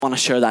want to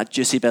share that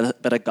juicy bit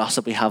of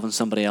gossip we have on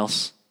somebody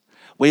else.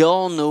 We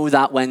all know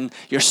that when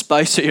your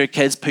spouse or your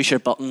kids push your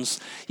buttons,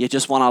 you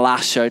just want to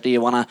lash out,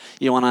 you want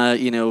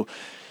to,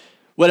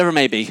 whatever it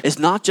may be. It's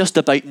not just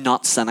about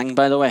not sinning,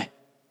 by the way.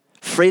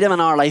 Freedom in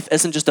our life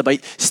isn't just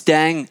about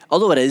staying,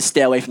 although it is,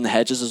 stay away from the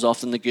hedges is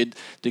often the good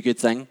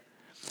thing.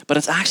 But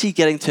it's actually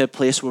getting to a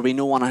place where we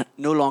no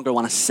longer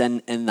want to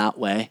sin in that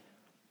way.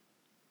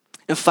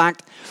 In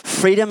fact,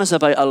 freedom is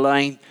about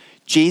allowing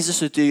Jesus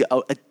to do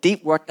a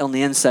deep work on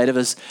the inside of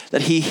us,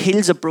 that he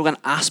heals a broken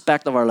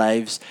aspect of our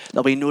lives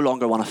that we no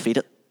longer want to feed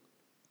it.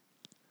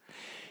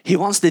 He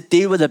wants to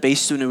deal with the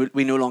beast so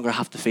we no longer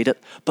have to feed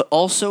it. But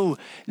also,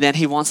 then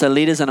he wants to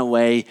lead us in a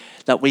way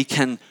that we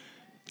can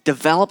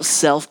develop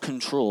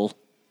self-control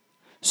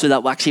so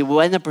that actually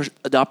when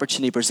the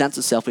opportunity presents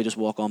itself, we just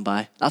walk on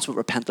by. That's what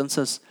repentance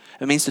is.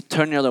 It means to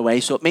turn the other way.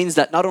 So it means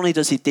that not only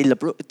does he deal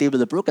with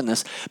the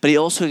brokenness, but he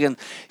also can,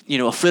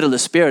 a fruit of the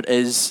Spirit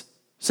is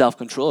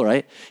self-control,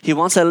 right? He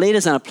wants to lead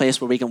us in a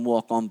place where we can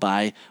walk on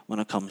by when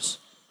it comes.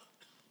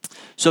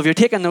 So if you're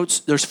taking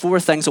notes, there's 4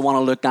 things I want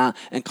to look at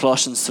in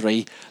Colossians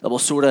 3 that will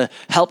sort of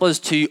help us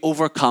to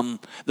overcome.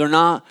 They're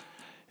not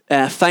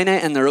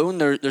finite in their own.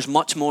 There's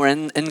much more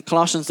in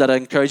Colossians that I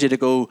encourage you to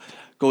go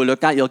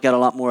look at. You'll get a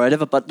lot more out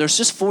of it. But there's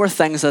just 4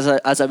 things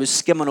as I was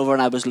skimming over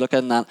and I was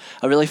looking at,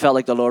 I really felt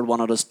like the Lord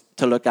wanted us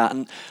to look at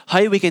and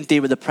how we can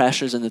deal with the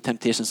pressures and the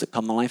temptations that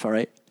come in life, all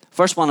right?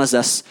 First one is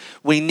this.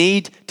 We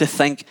need to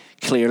think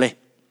clearly.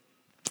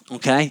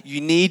 Okay? You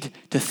need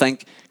to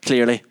think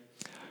clearly.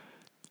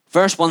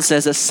 Verse 1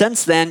 says this,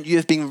 since then you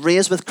have been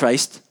raised with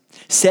Christ,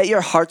 set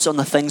your hearts on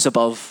the things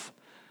above,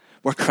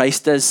 where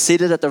Christ is,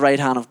 seated at the right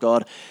hand of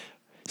God.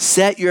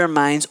 Set your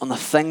minds on the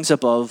things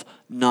above,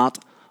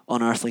 not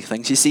on earthly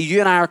things. You see, you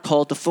and I are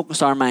called to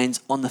focus our minds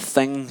on the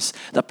things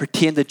that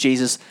pertain to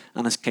Jesus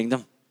and his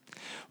kingdom.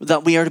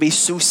 That we are to be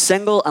so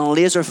single and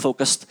laser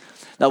focused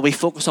that we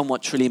focus on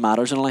what truly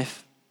matters in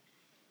life.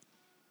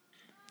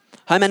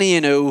 How many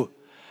of you know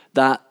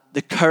that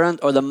the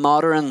current or the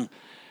modern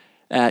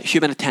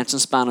human attention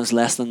span is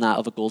less than that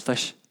of a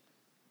goldfish?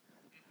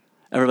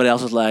 Everybody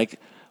else is like,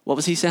 what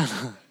was he saying?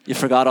 You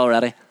forgot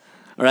already,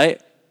 all right?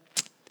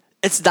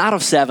 It's that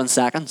of 7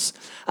 seconds.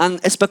 And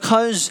it's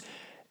because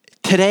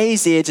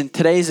today's age and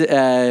today's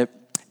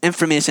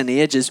information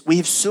age is we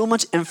have so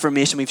much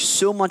information, we have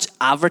so much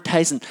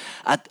advertising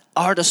at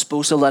our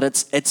disposal that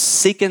it's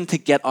seeking to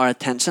get our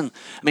attention.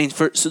 I mean,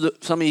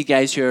 some of you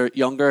guys who are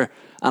younger,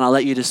 and I'll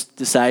let you just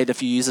decide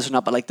if you use this or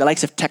not, but like the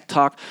likes of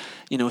TikTok,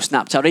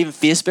 Snapchat, or even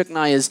Facebook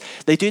now is,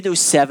 they do those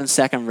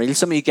 7-second reels.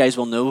 Some of you guys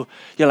will know.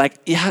 You're like,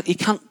 you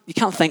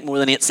can't think more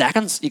than 8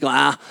 seconds. You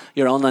go,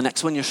 you're on the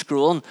next one, you're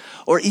scrolling.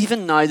 Or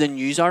even now the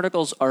news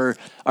articles are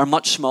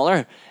much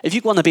smaller. If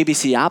you go on the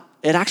BBC app,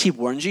 it actually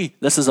warns you,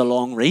 this is a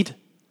long read.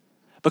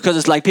 Because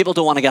it's like people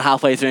don't want to get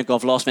halfway through and go,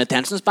 I've lost my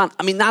attention span.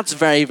 I mean, that's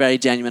very, very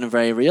genuine and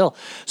very real.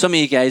 Some of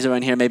you guys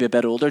around here maybe a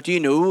bit older. Do you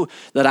know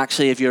that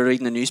actually if you're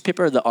reading the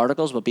newspaper, the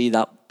articles will be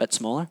that bit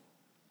smaller?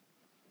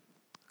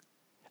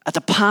 At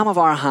the palm of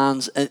our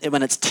hands,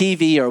 when it's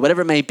TV or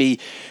whatever it may be,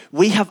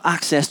 we have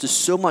access to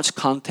so much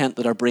content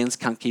that our brains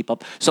can't keep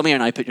up. Some of you are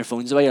now putting your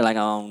phones away. You're like,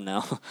 oh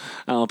no,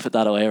 I'll put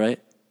that away, right?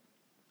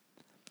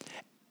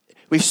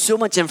 We have so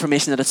much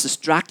information that it's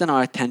distracting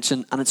our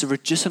attention and it's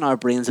reducing our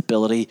brain's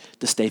ability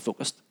to stay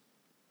focused.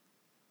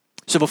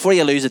 So before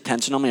you lose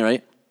attention on me,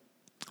 right?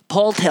 When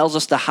Paul tells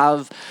us to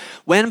have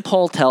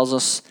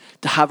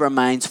our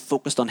minds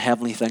focused on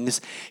heavenly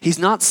things, he's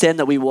not saying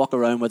that we walk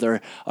around with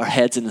our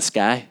heads in the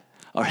sky,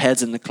 our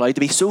heads in the cloud.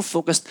 To be so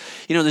focused,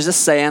 there's this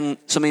saying,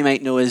 some of you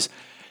might know is,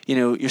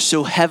 you're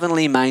so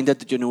heavenly minded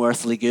that you're no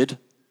earthly good.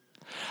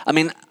 I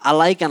mean, I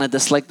like and I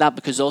dislike that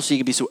because also you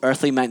can be so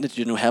earthly minded that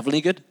you're no heavenly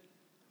good.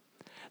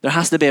 There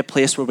has to be a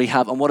place where we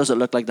have, and what does it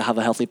look like to have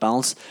a healthy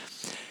balance?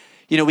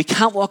 We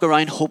can't walk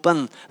around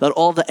hoping that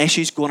all the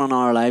issues going on in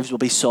our lives will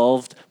be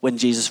solved when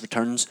Jesus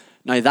returns.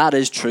 Now, that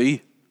is true.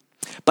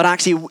 But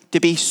actually, to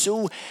be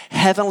so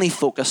heavenly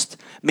focused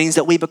means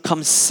that we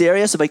become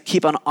serious about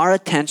keeping our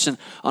attention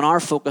and our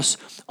focus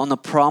on the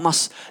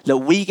promise that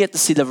we get to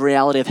see the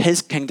reality of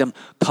his kingdom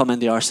come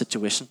into our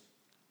situation.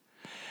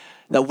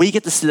 That we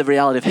get to see the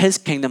reality of his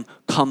kingdom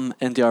come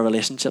into our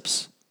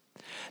relationships.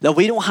 That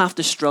we don't have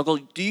to struggle.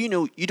 Do you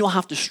know you don't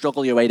have to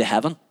struggle your way to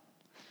heaven?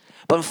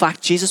 But in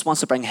fact, Jesus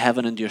wants to bring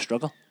heaven into your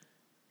struggle.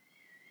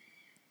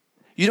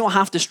 You don't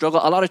have to struggle.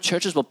 A lot of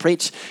churches will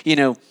preach,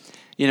 and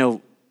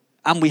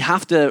we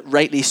have to,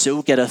 rightly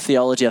so, get a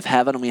theology of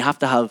heaven, and we have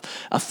to have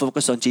a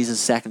focus on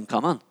Jesus' second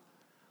coming.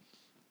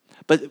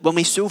 But when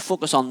we so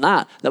focus on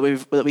that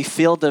we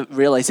fail to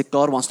realize that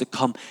God wants to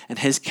come in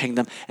his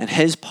kingdom and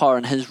his power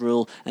and his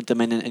rule and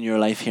dominion in your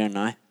life here and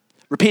now.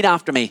 Repeat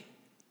after me.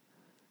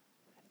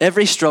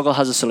 Every struggle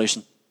has a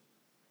solution.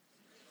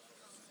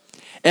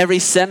 Every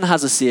sin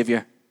has a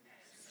savior.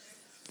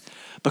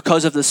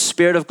 Because of the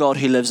Spirit of God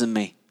who lives in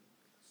me.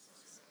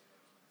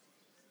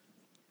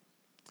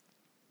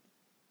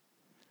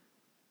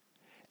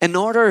 In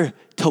order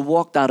to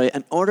walk that out,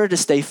 in order to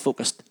stay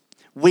focused,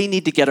 we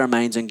need to get our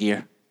minds in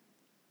gear.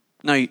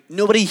 Now,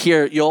 nobody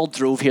here, you all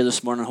drove here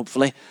this morning,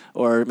 hopefully,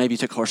 or maybe you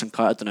took horse and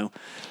cart, I don't know.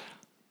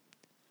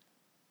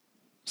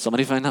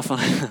 Somebody found that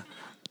funny?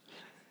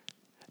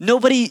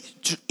 Nobody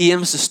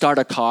aims to start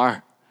a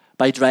car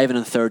by driving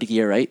in third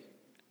gear, right?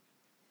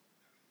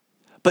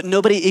 But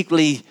nobody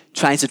equally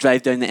tries to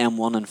drive down the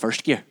M1 in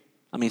first gear.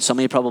 I mean, some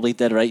of you probably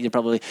did, right?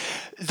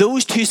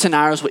 Those two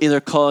scenarios will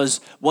either cause,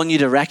 one, you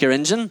to wreck your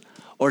engine,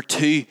 or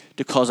two,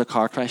 to cause a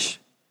car crash.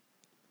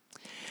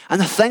 And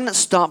the thing that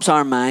stops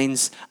our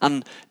minds,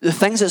 and the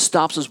things that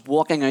stops us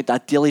walking out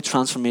that daily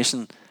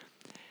transformation,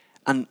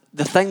 and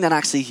the thing that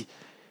actually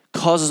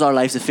causes our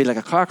lives to feel like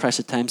a car crash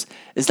at times,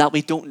 is that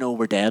we don't know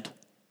we're dead.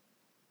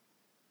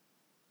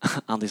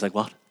 Andy's like,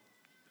 what?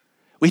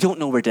 We don't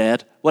know we're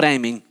dead. What do I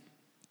mean?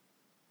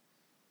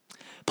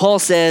 Paul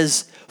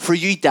says, for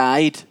you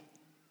died,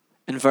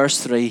 in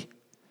verse 3,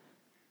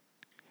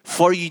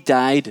 for you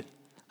died,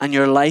 and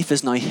your life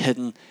is now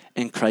hidden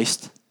in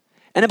Christ.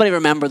 Anybody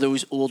remember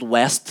those old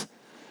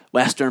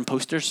Western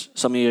posters?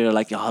 Some of you are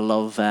like, oh, I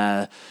love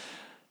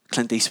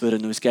Clint Eastwood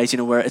and those guys. You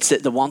know, where it's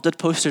the wanted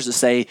posters that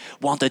say,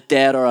 wanted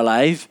dead or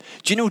alive.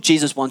 Do you know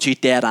Jesus wants you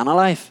dead and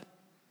alive?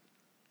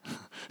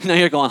 Now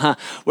you're going, huh?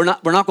 We're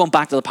not going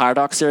back to the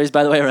Paradox series,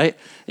 by the way, right?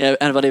 Yeah,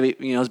 anybody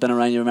has been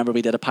around, you remember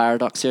we did a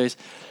Paradox series.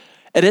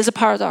 It is a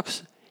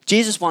paradox.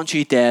 Jesus wants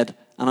you dead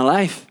and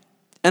alive.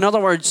 In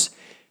other words,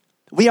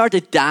 we are to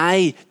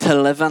die to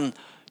living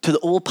to the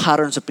old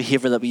patterns of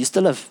behavior that we used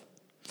to live.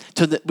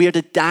 We are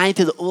to die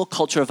to the old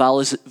culture of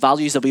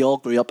values that we all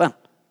grew up in.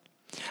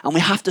 And we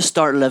have to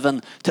start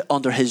living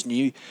under his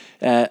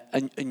a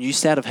new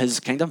set of his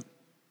kingdom.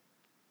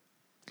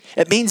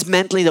 It means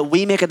mentally that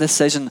we make a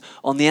decision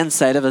on the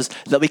inside of us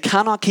that we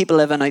cannot keep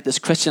living out this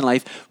Christian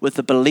life with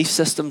the belief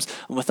systems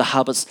and with the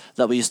habits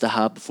that we used to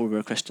have before we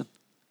were Christian.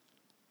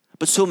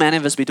 But so many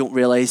of us, we don't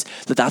realize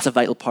that that's a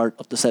vital part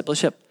of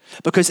discipleship.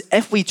 Because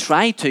if you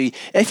try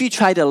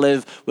to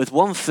live with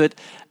one foot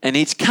in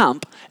each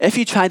camp, if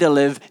you try to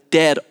live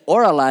dead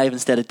or alive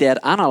instead of dead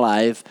and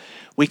alive,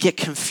 we get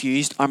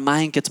confused. Our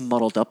mind gets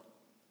muddled up.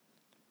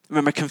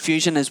 Remember,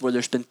 confusion is where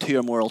there's been two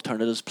or more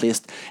alternatives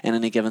placed in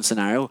any given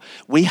scenario.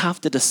 We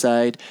have to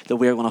decide that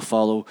we're going to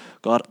follow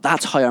God.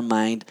 That's how our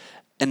mind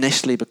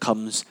initially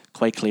becomes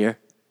quite clear.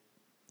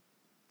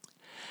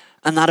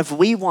 And that if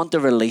we want to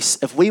release,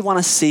 if we want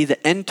to see the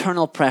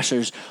internal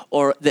pressures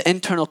or the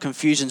internal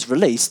confusions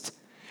released,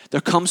 there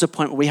comes a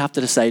point where we have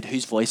to decide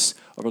whose voice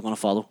are we going to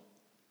follow.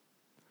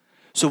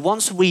 So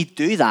once we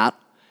do that,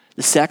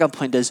 the second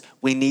point is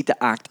we need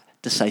to act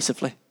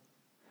decisively.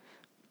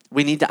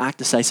 We need to act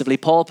decisively.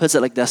 Paul puts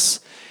it like this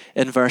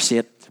in verse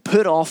 8.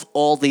 Put off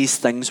all these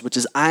things, which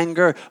is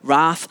anger,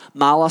 wrath,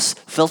 malice,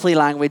 filthy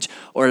language,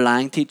 or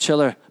lying to each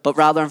other. But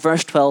rather in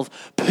verse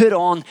 12, put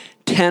on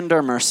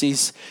tender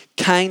mercies,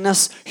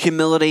 kindness,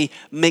 humility,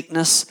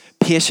 meekness,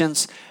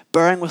 patience,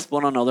 bearing with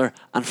one another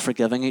and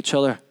forgiving each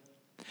other.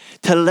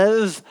 To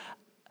live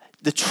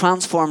the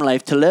transformed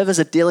life, to live as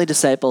a daily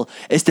disciple,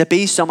 is to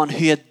be someone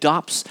who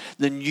adopts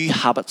the new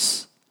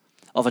habits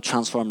of a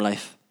transformed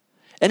life.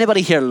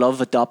 Anybody here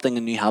love adopting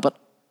a new habit?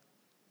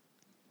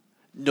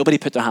 Nobody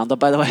put their hand up,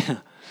 by the way.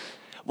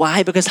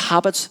 Why? Because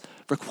habits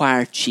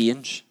require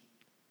change.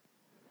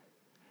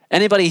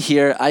 Anybody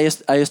here, I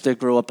used to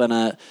grow up in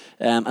a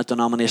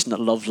denomination that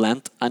loved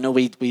Lent. I know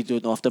we do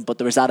it often, but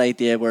there was that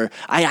idea where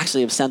I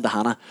actually have sent to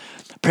Hannah,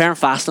 prayer and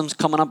fasting's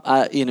coming up.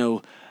 I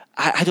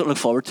don't look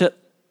forward to it.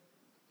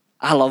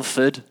 I love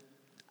food.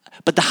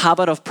 But the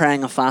habit of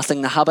praying and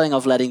fasting, the habit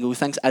of letting go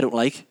things, I don't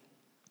like.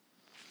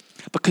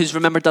 Because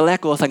remember, to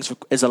let go of things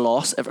is a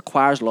loss. It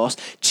requires loss.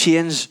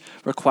 Change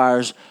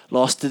requires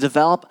loss. To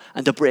develop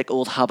and to break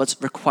old habits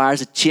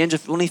requires a change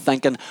of only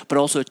thinking, but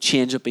also a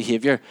change of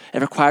behavior.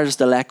 It requires us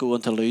to let go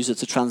and to lose.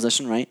 It's a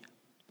transition, right?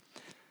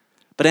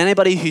 But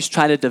anybody who's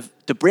tried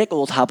to break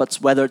old habits,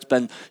 whether it's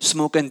been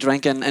smoking,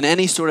 drinking, in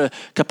any sort of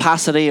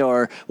capacity,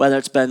 or whether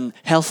it's been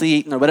healthy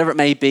eating, or whatever it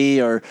may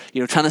be, or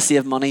trying to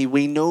save money,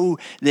 we know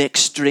the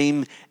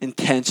extreme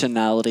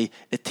intentionality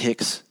it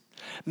takes.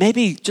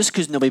 Maybe just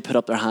because nobody put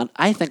up their hand,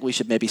 I think we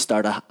should maybe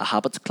start a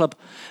habits club.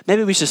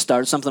 Maybe we should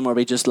start something where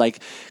we just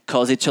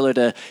cause each other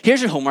to, here's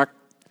your homework.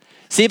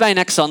 See you by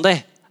next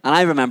Sunday. And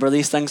I remember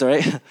these things, all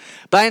right?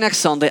 By next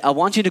Sunday, I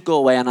want you to go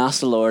away and ask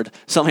the Lord.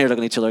 Some here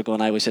looking at each other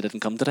going, I wish I didn't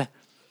come today.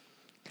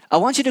 I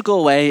want you to go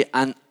away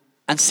and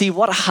see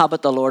what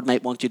habit the Lord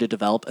might want you to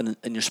develop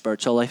in your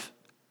spiritual life,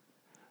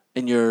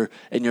 in your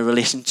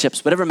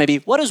relationships, whatever it may be.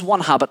 What is one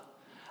habit?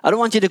 I don't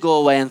want you to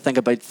go away and think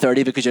about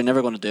 30 because you're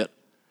never going to do it.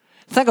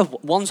 Think of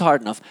one's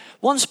hard enough.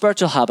 One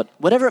spiritual habit,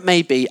 whatever it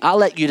may be, I'll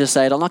let you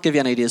decide. I'll not give you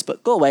any ideas,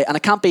 but go away. And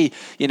it can't be,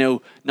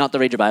 not to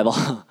read your Bible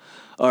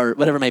or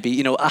whatever it may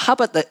be. A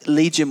habit that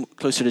leads you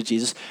closer to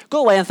Jesus.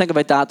 Go away and think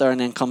about that there and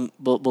then come,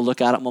 we'll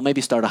look at it and we'll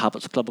maybe start a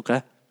habits club,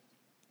 okay?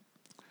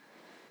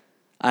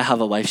 I have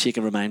a wife, she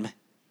can remind me.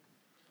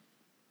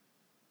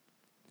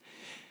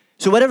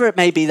 So whatever it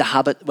may be, the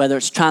habit, whether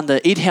it's trying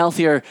to eat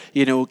healthier,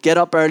 get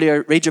up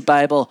earlier, read your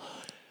Bible,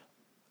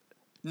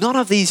 none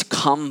of these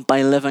come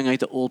by living out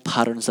the old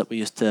patterns that we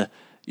used to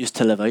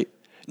live out.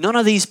 None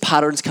of these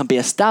patterns can be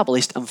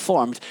established and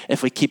formed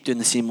if we keep doing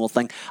the same old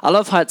thing. I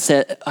love how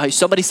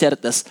somebody said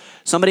it this.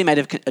 Somebody might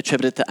have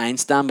attributed it to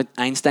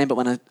Einstein, but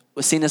when I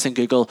was seeing this in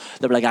Google,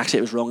 they were like, actually,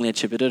 it was wrongly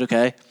attributed,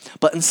 okay?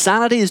 But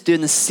insanity is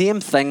doing the same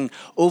thing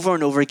over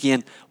and over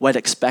again while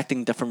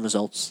expecting different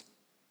results.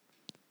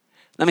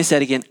 Let me say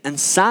it again.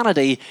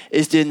 Insanity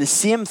is doing the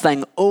same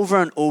thing over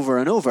and over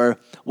and over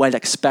while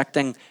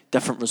expecting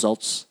different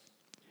results.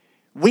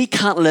 We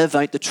can't live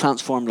out the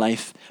transformed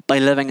life by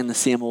living in the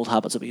same old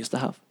habits that we used to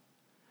have.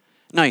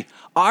 Now,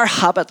 our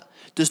habit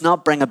does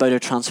not bring about a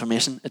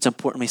transformation. It's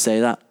important we say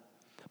that.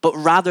 But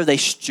rather, they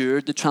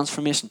steward the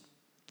transformation.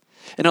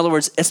 In other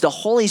words, it's the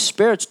Holy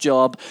Spirit's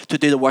job to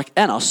do the work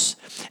in us.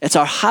 It's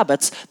our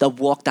habits that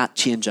walk that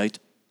change out.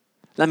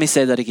 Let me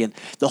say that again.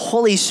 The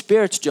Holy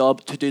Spirit's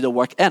job to do the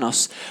work in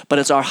us, but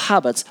it's our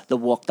habits that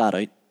walk that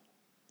out.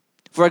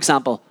 For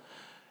example,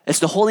 it's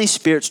the Holy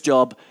Spirit's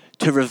job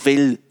to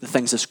reveal the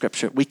things of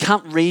Scripture. We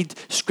can't read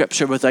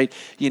Scripture without,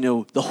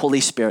 the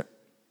Holy Spirit.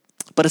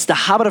 But it's the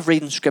habit of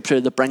reading Scripture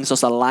that brings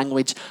us a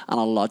language and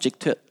a logic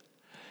to it.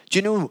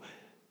 Do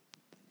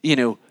you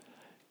know,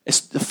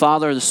 it's the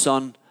Father, the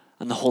Son,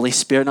 and the Holy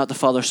Spirit, not the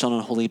Father, Son,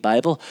 and Holy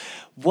Bible.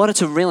 What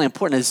it's really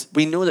important is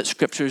we know that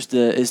Scripture is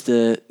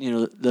the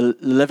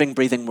living,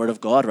 breathing Word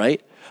of God,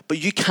 right?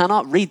 But you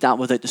cannot read that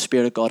without the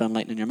Spirit of God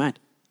enlightening your mind.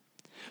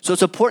 So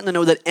it's important to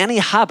know that any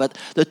habit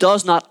that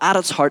does not at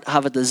its heart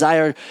have a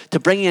desire to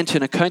bring you into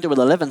an encounter with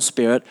a living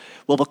Spirit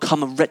will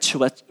become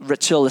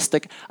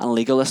ritualistic and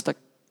legalistic.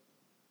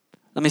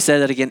 Let me say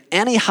that again.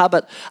 Any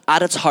habit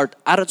at its heart,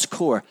 at its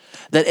core,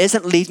 that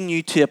isn't leading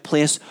you to a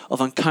place of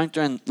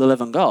encountering the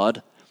living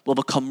God will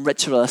become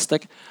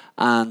ritualistic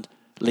and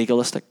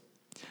legalistic.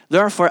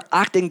 Therefore,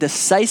 acting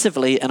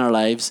decisively in our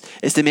lives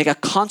is to make a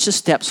conscious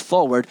steps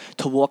forward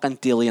to walking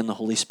daily in the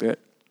Holy Spirit.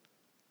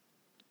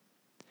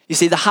 You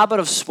see, the habit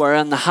of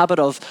swearing, the habit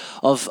of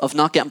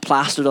not getting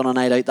plastered on a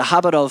night out, the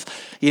habit of,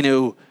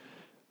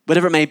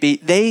 whatever it may be,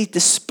 they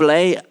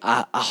display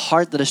a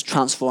heart that is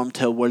transformed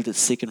to a world that's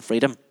seeking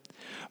freedom.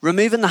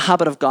 Removing the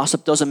habit of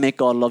gossip doesn't make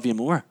God love you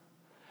more.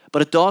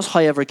 But it does,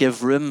 however,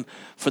 give room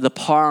for the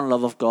power and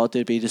love of God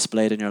to be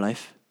displayed in your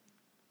life.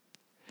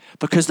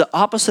 Because the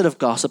opposite of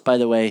gossip, by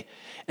the way,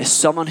 is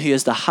someone who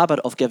has the habit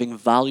of giving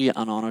value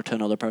and honor to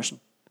another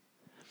person,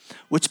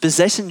 which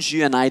positions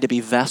you and I to be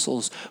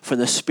vessels for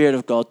the Spirit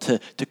of God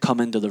to come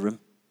into the room.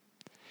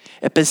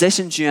 It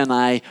positions you and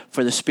I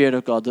for the Spirit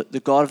of God, the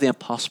God of the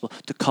impossible,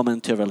 to come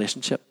into a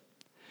relationship.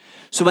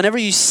 So whenever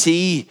you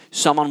see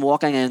someone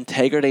walking in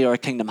integrity or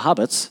kingdom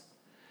habits,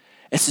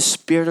 it's the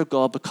Spirit of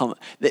God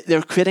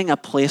they're creating a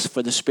place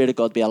for the Spirit of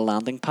God to be a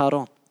landing pad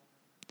on.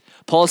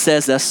 Paul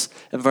says this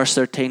in verse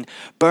 13,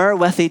 bear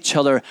with each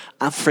other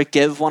and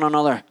forgive one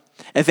another.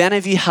 If any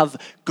of you have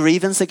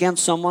grievance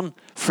against someone,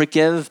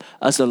 forgive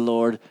as the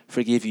Lord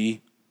forgave you.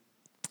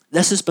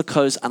 This is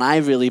because, and I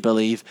really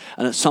believe,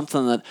 and it's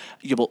something that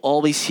you will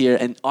always hear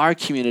in our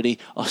community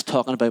us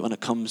talking about when it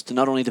comes to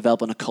not only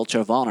developing a culture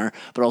of honor,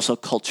 but also a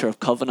culture of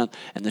covenant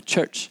in the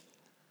church,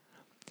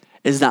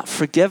 is that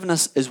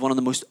forgiveness is one of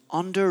the most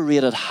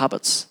underrated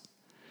habits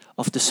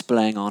of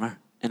displaying honor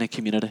in a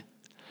community.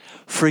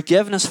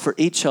 Forgiveness for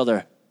each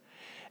other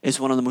is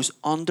one of the most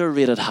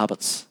underrated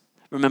habits.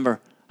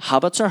 Remember,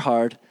 habits are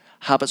hard.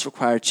 Habits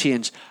require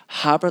change.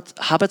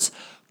 Habits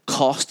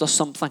cost us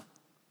something.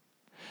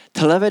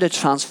 To live out a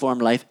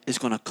transformed life is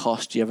going to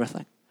cost you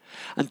everything.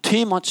 And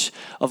too much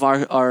of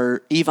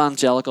our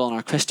evangelical and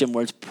our Christian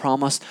words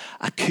promise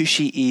a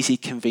cushy, easy,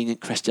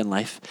 convenient Christian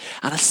life.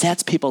 And it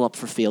sets people up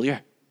for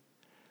failure.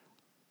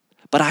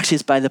 But actually,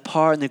 it's by the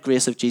power and the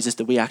grace of Jesus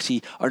that we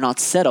actually are not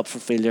set up for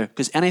failure,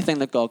 because anything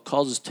that God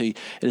calls us to, it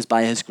is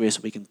by His grace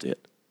that we can do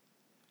it.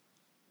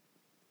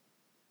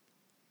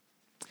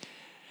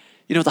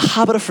 The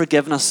habit of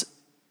forgiveness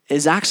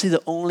is actually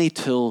the only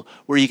tool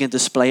where you can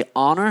display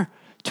honor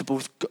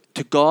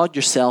to God,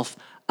 yourself,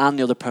 and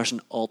the other person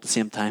all at the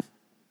same time.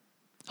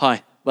 How?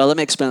 Well, let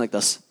me explain it like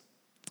this.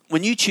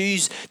 When you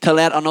choose to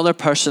let another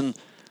person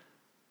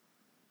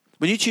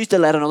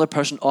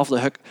off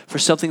the hook for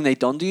something they've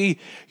done to you,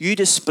 you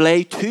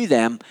display to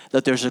them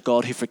that there's a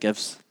God who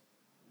forgives.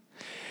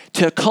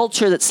 To a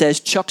culture that says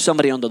chuck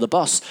somebody under the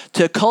bus,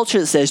 to a culture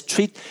that says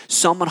treat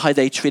someone how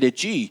they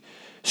treated you,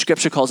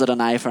 Scripture calls it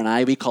an eye for an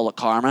eye. We call it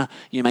karma.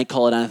 You might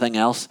call it anything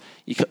else.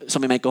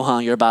 Somebody might go,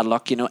 you're bad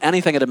luck.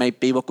 Anything that it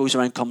might be, what goes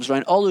around comes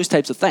around, all those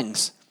types of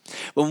things.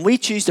 When we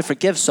choose to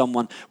forgive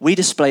someone, we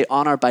display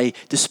honor by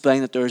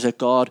displaying that there is a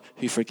God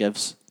who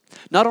forgives.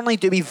 Not only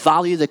do we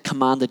value the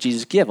command that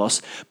Jesus gave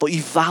us, but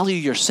you value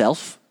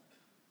yourself.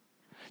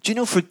 Do you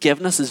know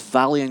forgiveness is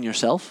valuing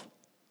yourself?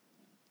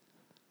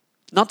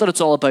 Not that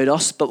it's all about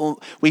us,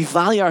 but we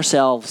value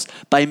ourselves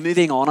by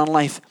moving on in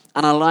life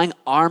and allowing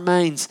our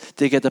minds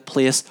to get a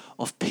place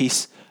of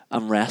peace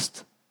and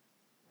rest.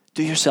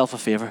 Do yourself a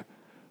favor.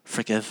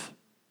 Forgive.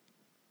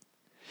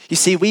 You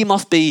see, we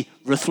must be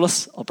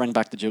ruthless. I'll bring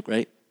back the joke,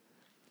 right?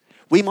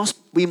 We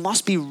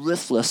must be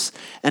ruthless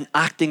in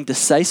acting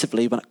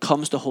decisively when it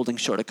comes to holding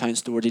short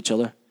accounts toward each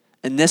other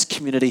in this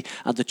community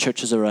and the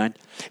churches around.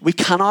 We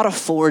cannot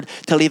afford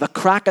to leave a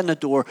crack in the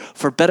door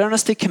for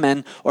bitterness to come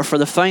in or for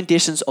the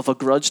foundations of a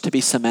grudge to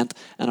be cement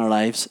in our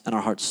lives and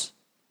our hearts.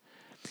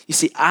 You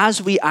see,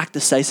 as we act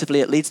decisively,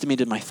 it leads me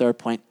to my third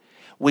point.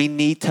 We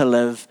need to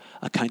live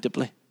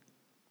accountably.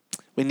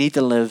 We need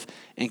to live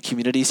in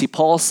community. You see,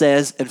 Paul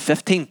says in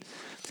 15,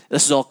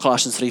 this is all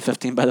Colossians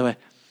 3:15, by the way.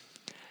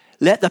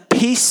 Let the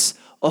peace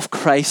of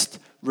Christ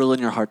rule in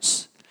your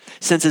hearts.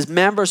 Since as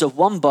members of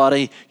one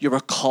body, you were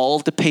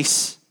called to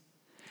peace.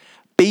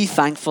 Be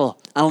thankful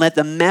and let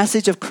the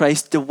message of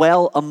Christ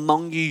dwell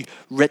among you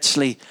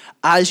richly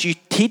as you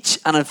teach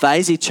and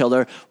advise each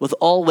other with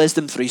all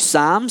wisdom through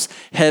psalms,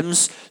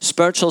 hymns,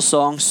 spiritual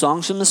songs,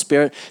 songs from the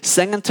Spirit,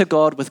 singing to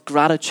God with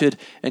gratitude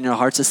in your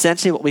hearts.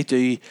 Essentially what we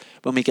do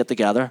when we get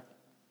together.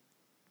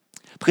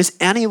 Because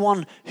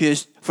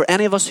for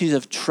any of us who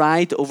have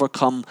tried to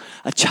overcome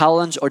a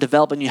challenge or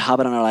develop a new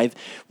habit in our life,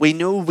 we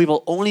know we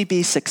will only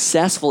be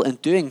successful in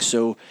doing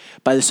so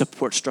by the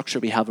support structure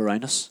we have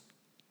around us.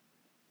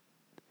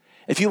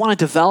 If you want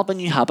to develop a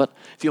new habit,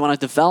 if you want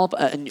to develop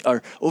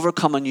or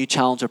overcome a new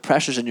challenge or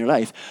pressures in your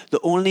life,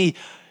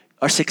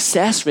 our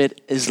success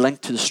rate is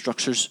linked to the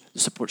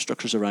support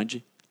structures around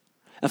you.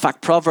 In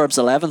fact, Proverbs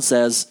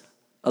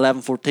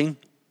 11:14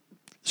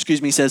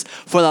 says,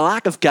 for the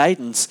lack of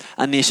guidance,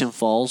 a nation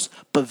falls,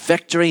 but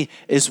victory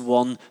is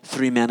won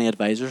through many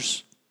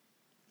advisors.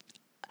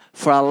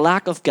 For a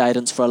lack of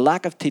guidance, for a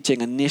lack of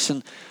teaching, a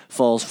nation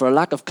falls. For a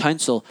lack of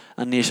counsel,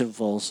 a nation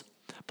falls.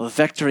 But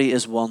victory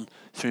is won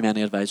through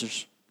many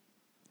advisors.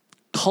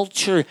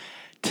 Culture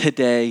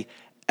today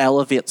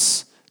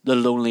elevates the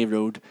lonely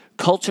road.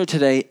 Culture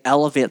today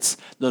elevates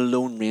the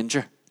lone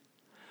ranger.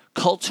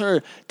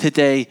 Culture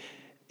today,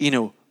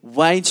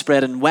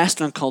 widespread in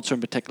Western culture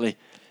in particular,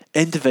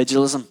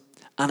 individualism,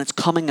 and it's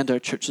coming into our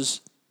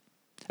churches.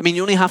 I mean,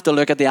 you only have to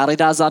look at the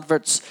Adidas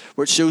adverts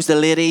where it shows the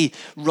lady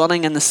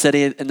running in the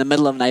city in the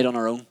middle of the night on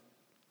her own.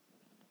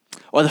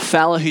 Or the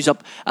fella who's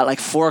up at like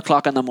 4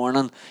 o'clock in the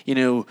morning,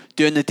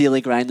 doing the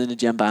daily grind in the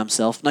gym by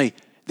himself. Now,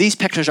 these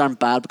pictures aren't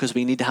bad because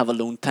we need to have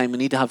alone time. We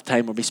need to have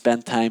time where we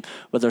spend time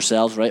with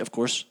ourselves, right? Of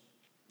course.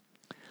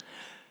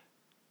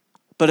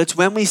 But it's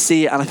when we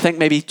see, and I think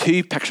maybe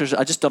 2 pictures,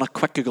 I just done a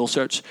quick Google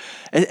search.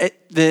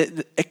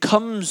 It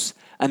comes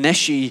an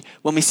issue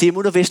when we see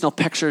motivational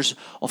pictures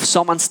of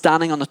someone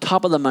standing on the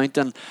top of the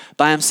mountain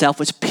by himself,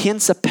 which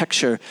paints a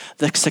picture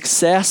that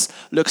success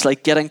looks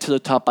like getting to the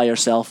top by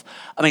yourself.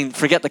 I mean,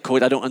 forget the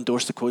quote, I don't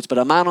endorse the quotes, but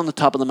a man on the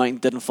top of the mountain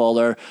didn't fall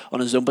there on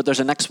his own. But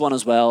there's a next one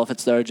as well, if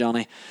it's there,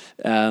 Johnny.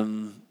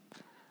 No?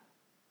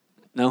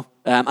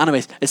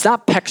 Anyways, it's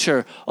that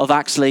picture of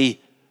actually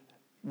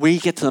we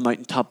get to the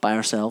mountaintop by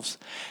ourselves.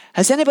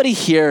 Has anybody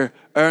here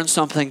earned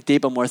something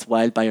deep and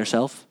worthwhile by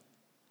yourself?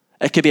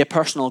 It could be a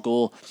personal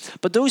goal.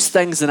 But those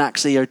things that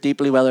actually are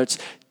deeply, whether it's,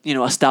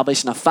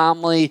 establishing a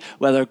family,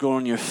 whether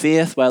growing your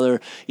faith, whether,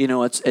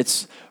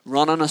 it's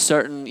running a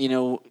certain,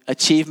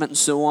 achievement and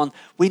so on.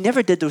 We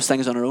never did those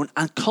things on our own.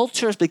 And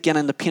culture is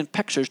beginning to paint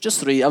pictures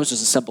that was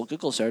just a simple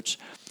Google search.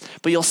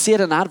 But you'll see it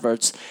in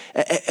adverts.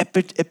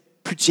 It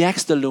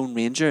projects the Lone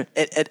Ranger.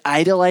 It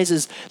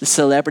idolizes the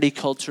celebrity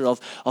culture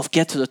of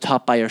get to the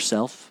top by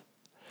yourself.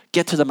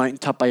 Get to the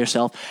mountaintop by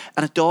yourself.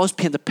 And it does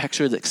paint the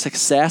picture that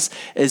success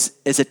is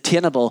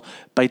attainable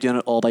by doing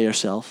it all by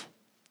yourself.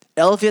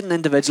 Elevating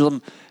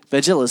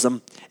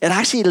individualism, it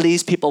actually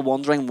leaves people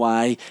wondering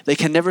why they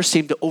can never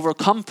seem to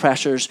overcome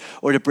pressures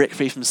or to break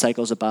free from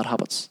cycles of bad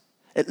habits.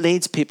 It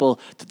leads people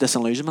to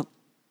disillusionment.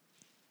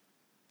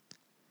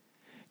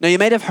 Now, you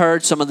might have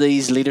heard some of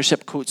these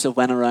leadership quotes that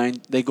went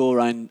around. They go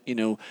around,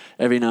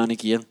 every now and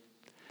again.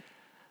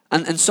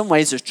 And in some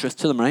ways, there's truth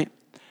to them, right?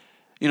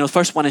 The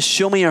first one is,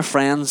 show me your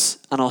friends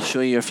and I'll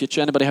show you your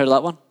future. Anybody heard of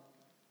that one?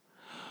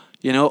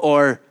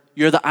 Or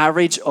you're the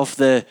average of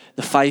the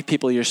 5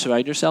 people you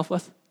surround yourself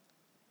with.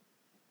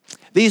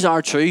 These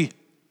are true.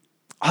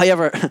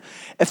 However,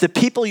 if the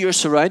people you're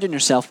surrounding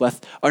yourself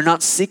with are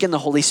not seeking the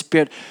Holy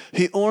Spirit,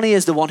 who only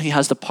is the one who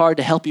has the power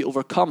to help you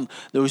overcome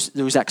those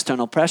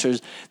external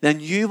pressures, then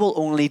you will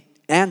only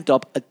end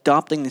up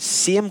adopting the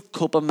same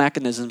coping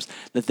mechanisms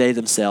that they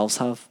themselves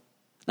have.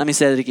 Let me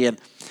say that again.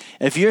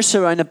 If you're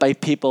surrounded by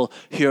people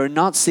who are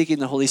not seeking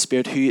the Holy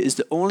Spirit, who is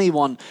the only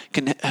one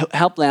can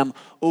help them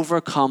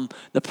overcome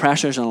the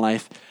pressures in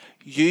life,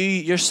 you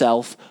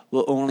yourself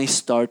will only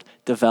start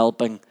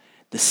developing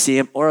the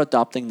same or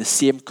adopting the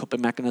same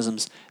coping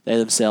mechanisms they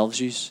themselves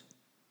use.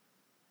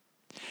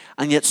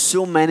 And yet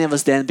so many of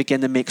us then begin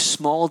to make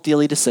small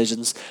daily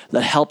decisions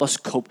that help us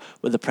cope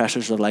with the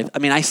pressures of life. I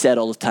mean, I say it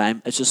all the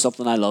time. It's just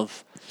something I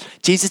love.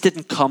 Jesus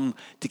didn't come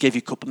to give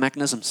you coping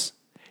mechanisms.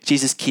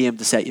 Jesus came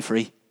to set you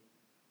free.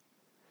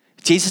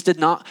 Jesus did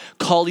not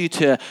call you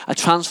to a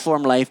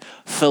transformed life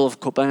full of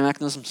coping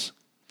mechanisms.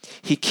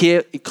 He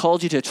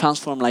called you to a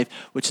transformed life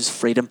which is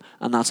freedom,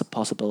 and that's a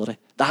possibility.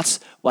 That's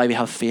why we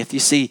have faith. You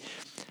see,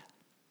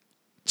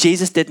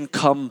 Jesus didn't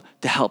come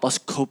to help us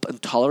cope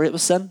and tolerate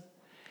with sin.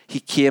 He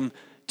came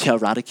to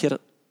eradicate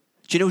it.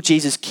 Do you know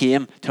Jesus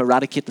came to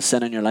eradicate the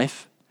sin in your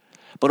life?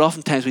 But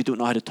oftentimes we don't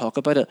know how to talk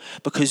about it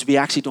because we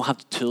actually don't have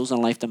the tools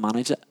in life to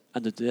manage it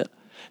and to do it.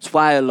 It's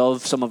why I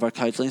love some of our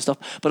counselling stuff,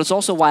 but it's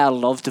also why I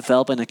love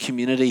developing a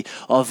community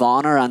of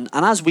honour. And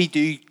as we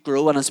do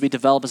grow and as we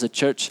develop as a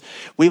church,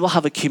 we will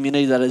have a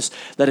community that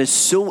is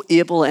so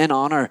able in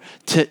honour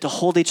to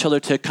hold each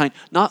other to account,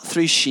 not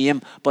through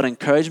shame, but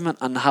encouragement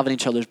and having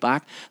each other's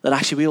back, that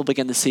actually we will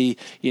begin to see,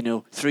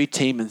 through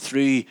team and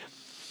through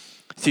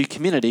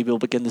community, we'll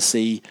begin to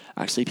see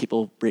actually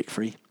people break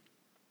free.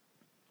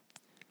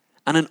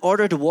 And in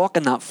order to walk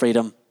in that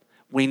freedom,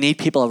 we need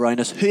people around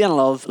us who in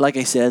love, like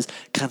I says,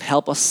 can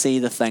help us see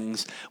the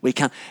things we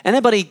can.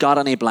 Anybody got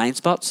any blind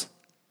spots?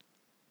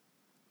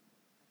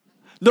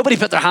 Nobody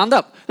put their hand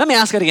up. Let me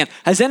ask it again.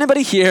 Has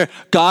anybody here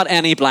got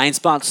any blind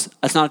spots?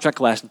 That's not a trick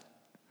question.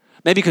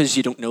 Maybe because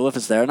you don't know if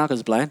it's there or not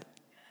because it's blind.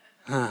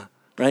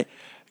 Right?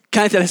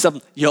 Can I tell you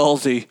something? You all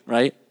do,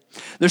 right?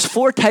 There's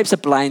 4 types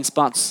of blind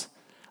spots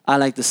I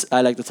like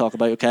to talk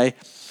about, okay?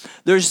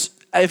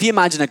 If you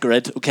imagine a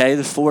grid, okay,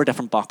 there's 4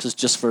 different boxes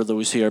just for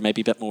those who are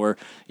maybe a bit more,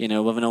 we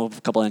have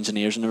a couple of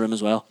engineers in the room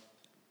as well.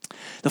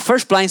 The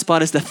first blind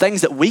spot is the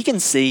things that we can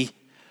see,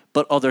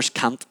 but others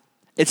can't.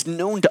 It's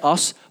known to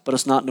us, but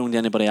it's not known to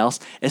anybody else.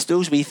 It's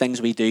those wee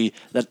things we do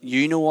that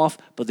you know of,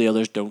 but the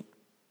others don't.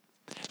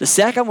 The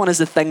second one is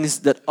the things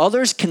that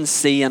others can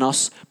see in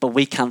us, but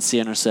we can't see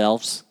in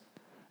ourselves.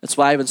 That's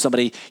why when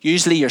somebody,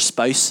 usually your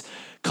spouse,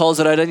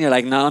 calls it out and you're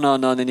like, no.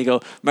 And then you go,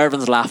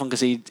 Mervin's laughing because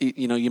he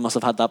you must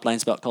have had that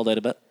blind spot called out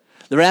a bit.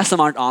 The rest of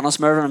them aren't honest,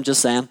 Mervin, I'm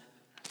just saying.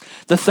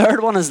 The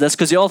third one is this,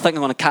 because you all think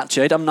I'm going to catch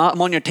you out. I'm not.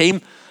 I'm on your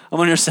team. I'm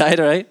on your side,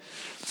 all right?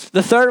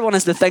 The third one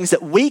is the things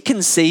that we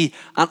can see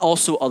and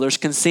also others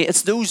can see.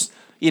 It's those,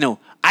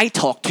 I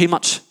talk too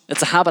much.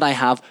 It's a habit I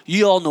have.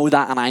 You all know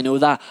that and I know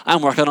that.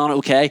 I'm working on it,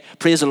 okay?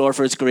 Praise the Lord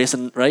for His grace,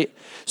 and right?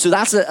 So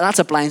that's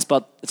a blind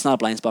spot. It's not a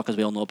blind spot because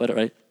we all know about it,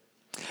 right?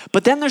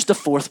 But then there's the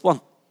fourth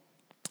one.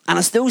 And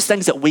it's those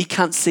things that we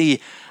can't see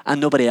and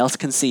nobody else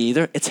can see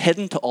either. It's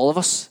hidden to all of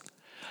us.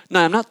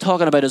 Now, I'm not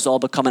talking about us all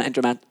becoming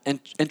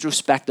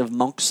introspective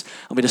monks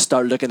and we just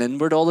start looking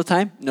inward all the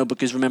time. No,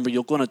 because remember,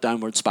 you'll go on a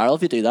downward spiral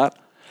if you do that.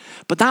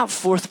 But that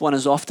fourth one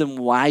is often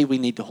why we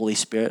need the Holy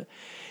Spirit.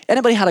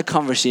 Anybody had a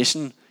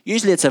conversation?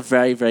 Usually it's a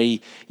very,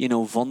 very,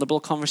 vulnerable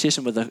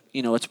conversation with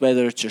it's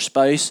whether it's your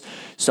spouse,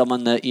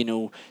 someone that,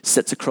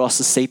 sits across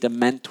the seat and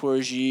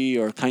mentors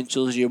you or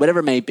counsels you, whatever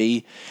it may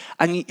be.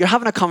 And you're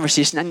having a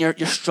conversation and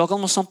you're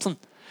struggling with something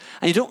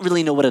and you don't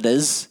really know what it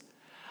is.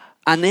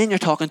 And then you're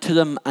talking to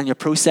them and you're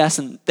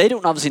processing. They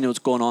don't obviously know what's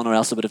going on or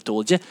else they would have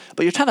told you,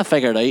 but you're trying to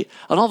figure it out.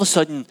 And all of a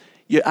sudden,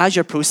 as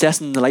you're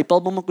processing, the light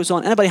bulb moment goes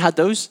on. Anybody had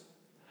those?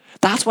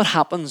 That's what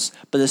happens,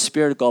 but the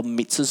Spirit of God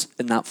meets us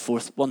in that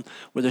fourth one,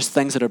 where there's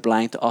things that are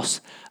blind to us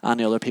and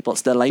the other people.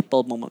 It's the light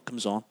bulb moment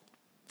comes on.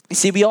 You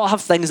see, we all have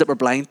things that we're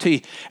blind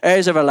to,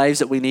 areas of our lives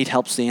that we need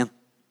help seeing.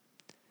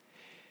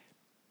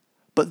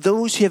 But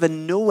those who have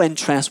no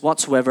interest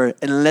whatsoever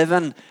in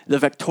living the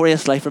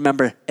victorious life,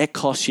 remember, it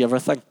costs you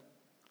everything.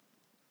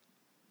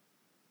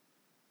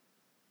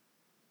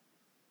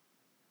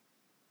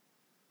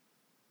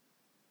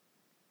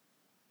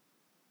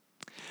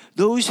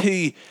 Those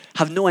who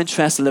have no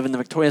interest in living the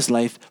victorious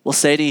life will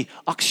say to you,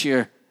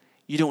 sure,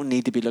 you don't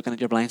need to be looking at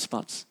your blind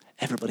spots.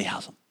 Everybody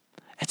has them.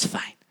 It's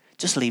fine.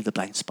 Just leave the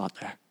blind spot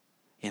there.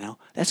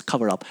 Let's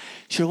cover up.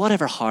 Sure,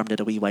 whatever harm did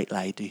a wee white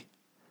lie do?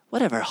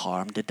 Whatever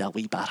harm did that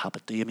wee bad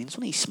habit do? I mean, it's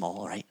only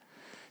small, right?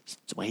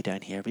 It's way down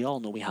here. We all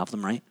know we have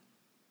them, right?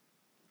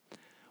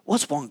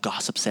 What's one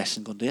gossip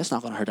session going to do? It's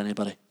not going to hurt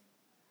anybody.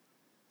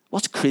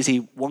 What's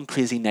one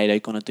crazy night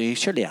out going to do?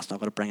 Surely that's not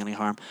going to bring any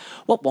harm.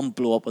 What one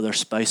blow up with their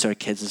spouse or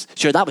kids is?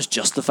 Sure, that was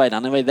justified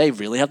anyway. They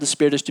really have the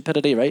spirit of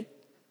stupidity, right?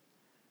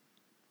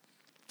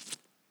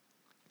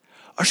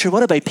 Or sure,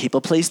 what about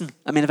people pleasing?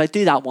 I mean, if I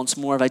do that once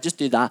more, if I just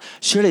do that,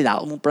 surely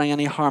that won't bring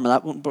any harm.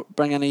 That won't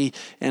bring any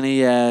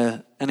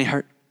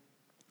hurt.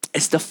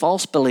 It's the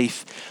false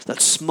belief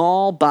that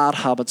small bad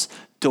habits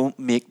don't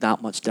make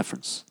that much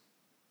difference.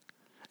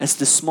 It's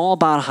the small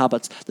bad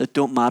habits that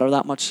don't matter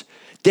that much.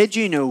 Did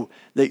you know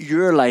that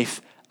your life,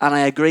 and I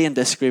agree and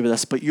disagree with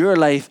this, but your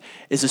life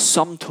is a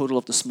sum total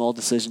of the small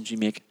decisions you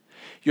make.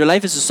 Your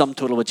life is a sum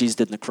total of what Jesus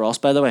did on the cross,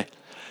 by the way.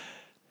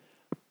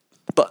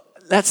 But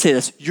let's say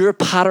this, your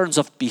patterns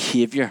of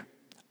behavior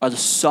are the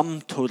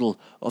sum total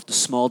of the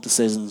small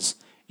decisions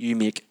you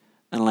make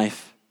in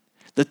life.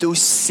 That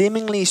those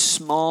seemingly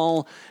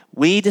small,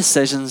 wee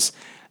decisions,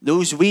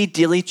 those wee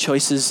daily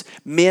choices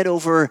made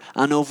over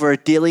and over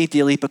daily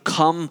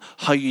become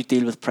how you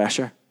deal with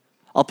pressure.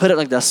 I'll put it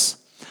like this.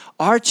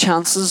 Our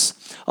chances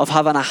of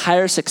having a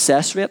higher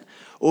success rate,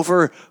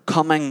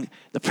 overcoming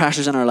the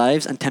pressures in our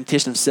lives and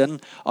temptation of sin,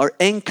 are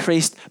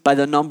increased by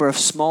the number of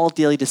small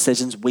daily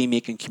decisions we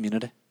make in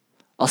community.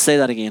 I'll say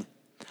that again.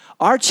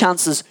 Your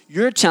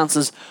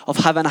chances of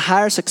having a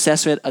higher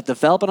success rate at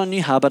developing a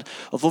new habit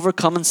of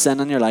overcoming sin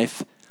in your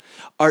life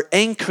are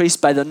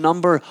increased by the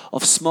number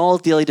of small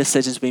daily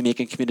decisions we make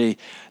in community.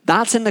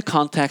 That's in the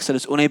context that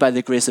it's only by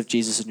the grace of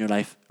Jesus in your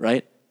life,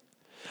 right?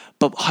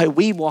 But how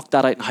we walk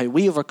that out and how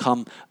we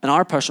overcome and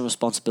our personal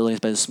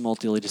responsibilities by the small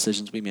daily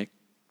decisions we make.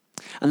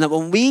 And that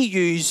when we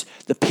use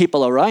the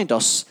people around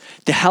us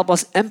to help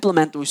us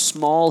implement those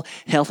small,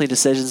 healthy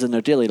decisions in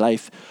their daily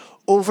life,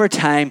 over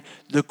time,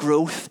 the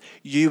growth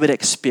you would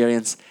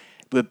experience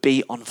would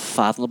be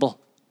unfathomable.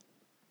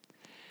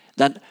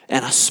 That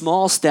in a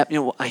small step,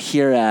 I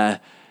hear,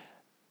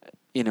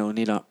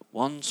 need a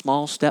one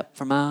small step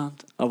for man.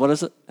 Or what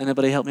is it?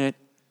 Anybody help me out?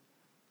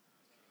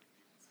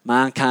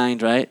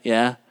 Mankind, right?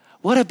 Yeah.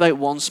 What about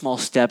one small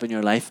step in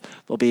your life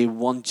will be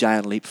one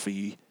giant leap for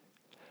you?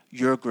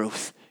 Your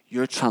growth,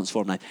 your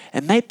transformed life.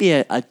 It might be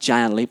a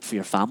giant leap for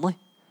your family.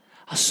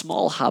 A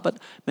small habit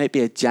might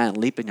be a giant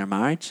leap in your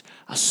marriage.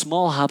 A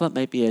small habit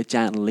might be a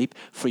giant leap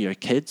for your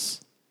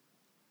kids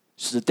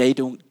so that they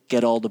don't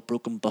get all the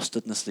broken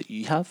bustedness that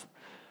you have.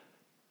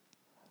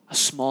 A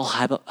small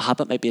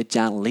habit might be a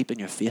giant leap in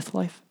your faith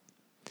life.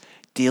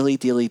 Daily,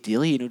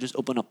 just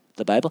open up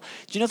the Bible.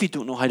 Do you know if you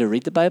don't know how to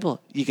read the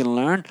Bible, you can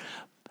learn,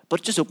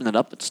 but just open it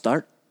up and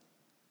start.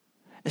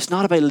 It's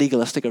not about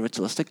legalistic or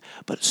ritualistic,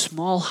 but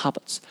small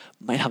habits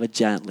might have a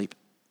giant leap.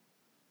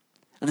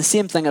 And the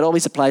same thing, it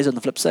always applies on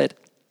the flip side.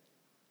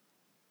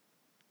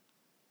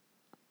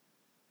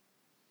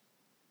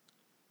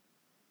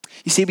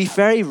 You see, we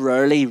very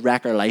rarely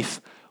wreck our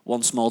life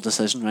one small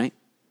decision, right?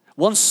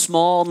 One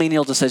small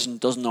menial decision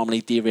doesn't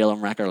normally derail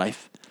and wreck our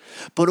life.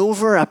 But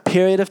over a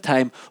period of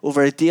time,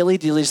 over a daily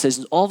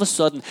decision, all of a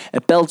sudden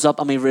it builds up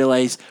and we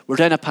realize we're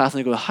down a path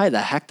and we go, how the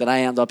heck did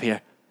I end up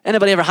here?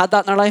 Anybody ever had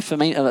that in their life? I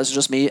mean, if it's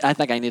just me, I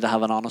think I need to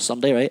have an honest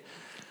Sunday, right?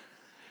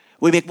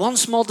 We make one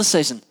small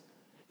decision,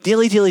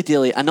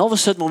 daily, and all of a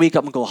sudden we wake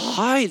up and go,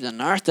 how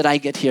on earth did I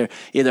get here?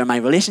 Either my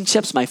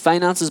relationships, my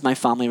finances, my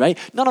family, right?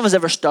 None of us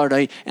ever start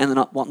out and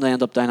not wanting to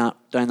end up down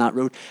that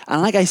road.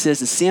 And like I said,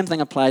 the same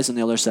thing applies on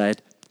the other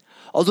side.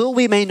 Although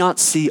you may not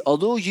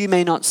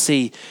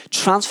see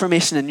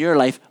transformation in your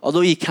life,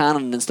 although you can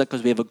in an instant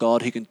because we have a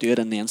God who can do it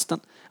in the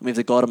instant, and we have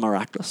the God of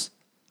miraculous.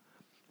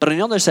 But on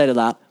the other side of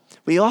that,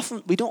 we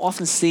don't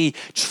often see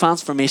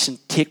transformation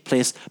take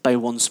place by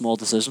one small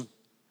decision.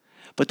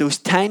 But those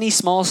tiny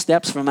small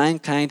steps for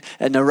mankind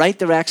in the right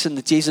direction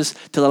to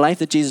the life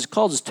that Jesus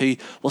calls us to,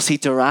 will see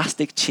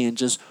drastic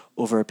changes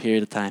over a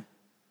period of time.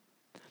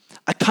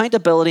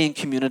 Accountability and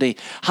community,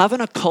 having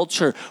a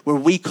culture where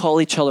we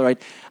call each other out.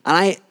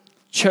 And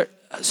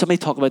somebody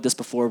talked about this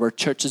before, where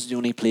church is the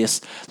only place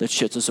that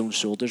shoots its own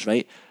shoulders,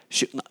 right?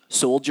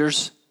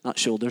 Soldiers, not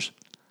shoulders.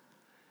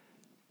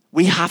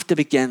 We have to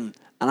begin,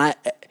 and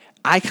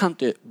I can't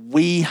do it.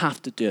 We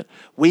have to do it.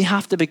 We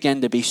have to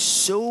begin to be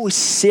so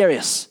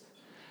serious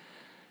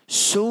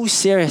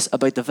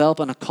about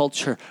developing a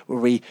culture where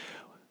we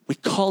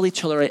call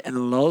each other out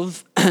in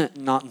love,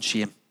 not in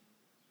shame.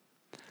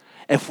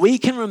 If we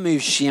can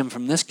remove shame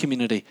from this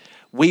community,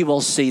 we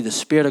will see the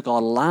Spirit of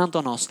God land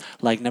on us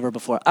like never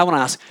before. I want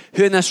to ask,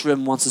 who in this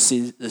room wants to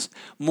see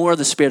more of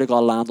the Spirit of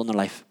God land on their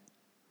life?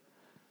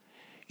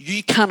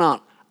 You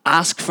cannot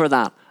ask for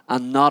that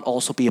and not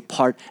also be a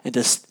part in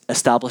this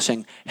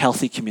establishing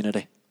healthy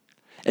community.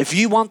 If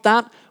you want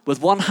that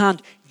with one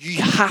hand,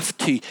 you have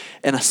to,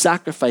 in a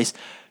sacrifice,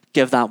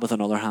 give that with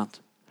another hand.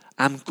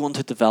 I'm going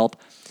to develop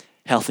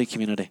healthy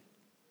community.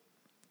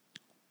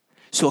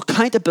 So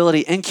accountability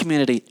in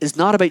community is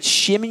not about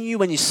shaming you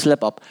when you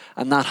slip up,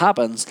 and that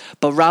happens,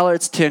 but rather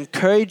it's to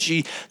encourage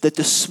you that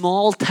the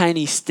small,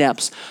 tiny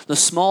steps, the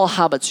small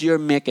habits you're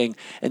making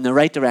in the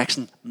right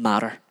direction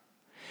matter.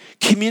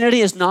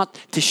 Community is not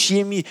to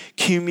shame you.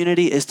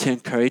 Community is to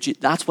encourage you.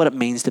 That's what it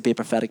means to be a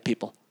prophetic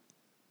people.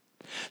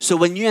 So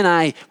when you and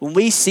I,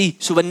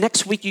 when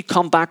next week you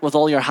come back with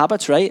all your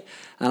habits, right?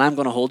 And I'm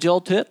going to hold you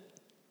all to it.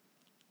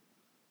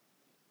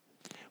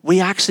 We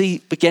actually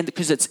begin,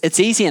 because it's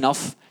easy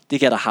enough to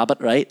get a habit,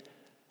 right?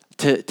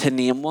 To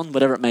name one,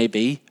 whatever it may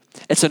be.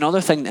 It's another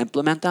thing to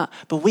implement that.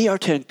 But we are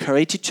to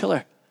encourage each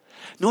other.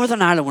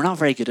 Northern Ireland, we're not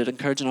very good at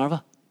encouraging, are we?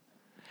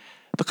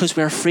 Because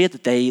we're afraid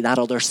that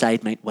other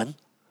side might win.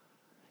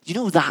 You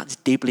know that's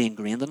deeply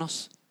ingrained in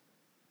us.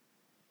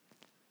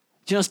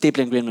 Do you know it's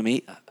deeply ingrained in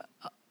me?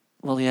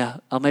 Well, yeah,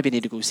 I'll maybe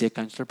need to go see a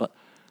counsellor, but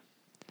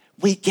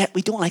we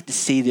don't like to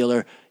see the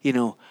other,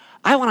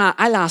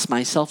 I'll ask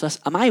myself this,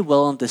 am I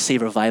willing to see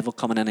revival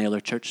come in any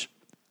other church?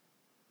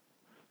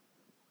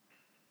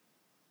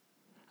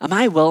 Am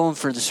I willing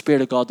for the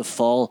Spirit of God to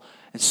fall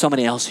in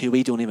somebody else who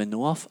we don't even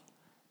know of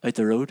out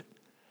the road?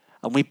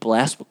 And we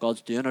bless what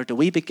God's doing? Or do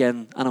we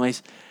begin,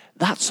 anyways,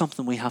 that's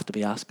something we have to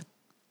be asking.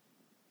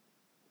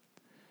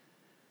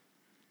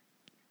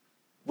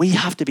 We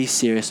have to be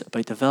serious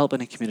about developing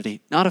a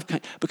community.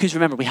 Because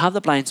remember, we have the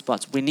blind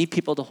spots. We need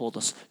people to hold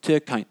us to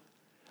account.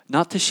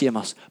 Not to shame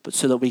us, but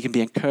so that we can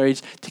be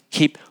encouraged to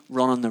keep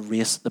running the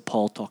race that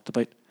Paul talked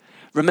about.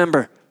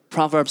 Remember,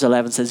 Proverbs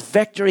 11 says,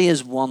 victory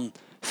is won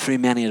through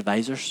many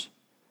advisors.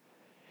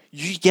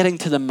 You getting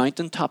to the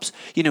mountaintops,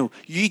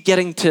 you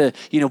getting to,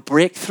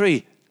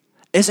 breakthrough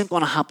isn't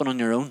going to happen on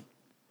your own.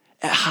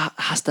 It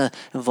has to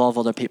involve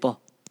other people.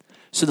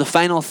 So the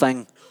final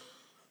thing,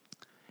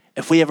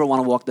 if we ever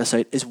want to walk this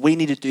out, is we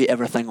need to do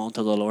everything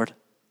unto the Lord.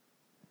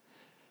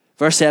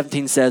 Verse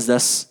 17 says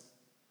this.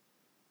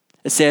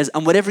 It says,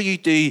 and whatever you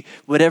do,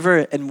 whatever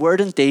in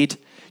word and deed,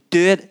 do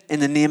it in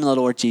the name of the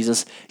Lord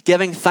Jesus,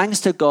 giving thanks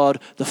to God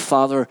the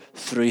Father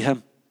through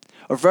him.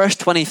 Or verse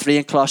 23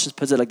 in Colossians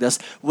puts it like this: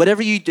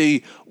 whatever you do,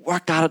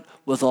 work at it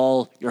with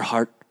all your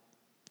heart,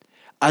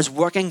 as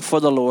working for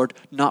the Lord,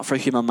 not for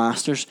human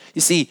masters.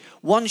 You see,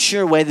 one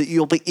sure way that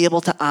you'll be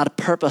able to add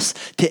purpose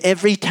to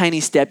every tiny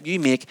step you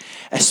make,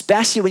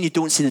 especially when you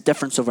don't see the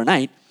difference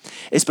overnight,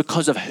 is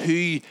because of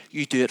who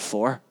you do it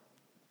for.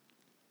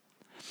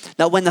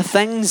 That when the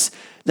things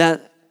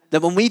that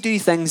when we do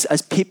things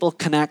as people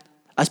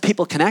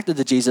connected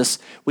to Jesus,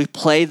 we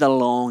play the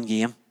long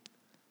game.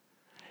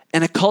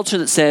 In a culture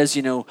that says,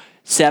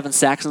 7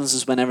 seconds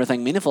is when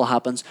everything meaningful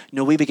happens,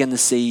 we begin to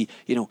see,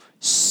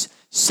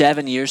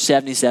 7 years,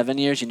 77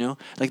 years,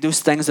 like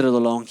those things that are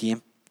the long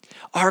game.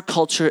 Our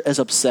culture is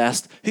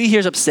obsessed. Who here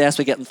is obsessed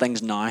with getting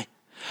things now?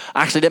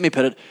 Actually, let me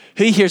put it,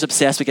 who here is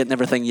obsessed with getting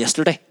everything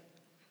yesterday?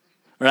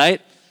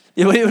 Right?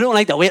 We don't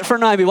like to wait for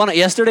now. We want it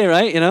yesterday,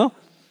 right?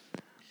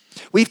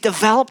 We've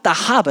developed a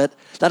habit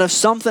that if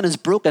something is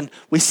broken,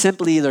 we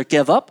simply either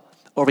give up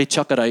or we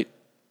chuck it out.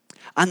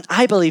 And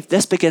I believe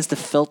this begins to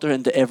filter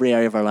into every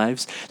area of our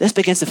lives. This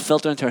begins to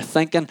filter into our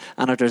thinking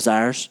and our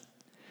desires.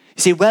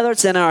 You see, whether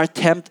it's in our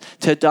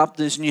attempt to adopt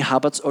those new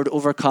habits or to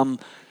overcome,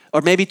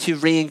 or maybe to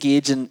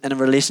re-engage in a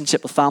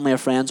relationship with family or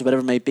friends, or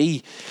whatever it may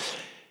be,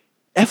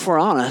 if we're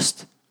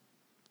honest,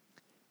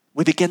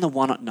 we begin to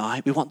want it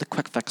now. We want the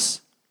quick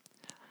fix.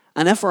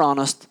 And if we're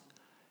honest,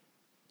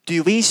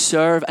 do we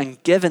serve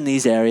and give in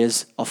these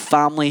areas of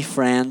family,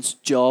 friends,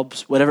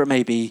 jobs, whatever it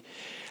may be,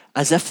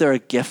 as if they're a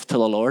gift to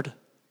the Lord?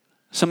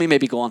 Some of you may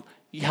be going,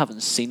 you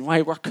haven't seen why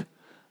I work.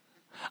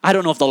 I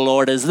don't know if the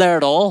Lord is there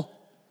at all.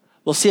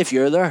 Well, see if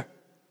you're there.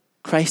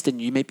 Christ in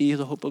you may be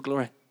the hope of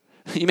glory.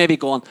 You may be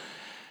going,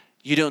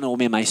 you don't know what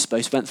me and my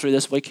spouse went through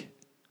this week.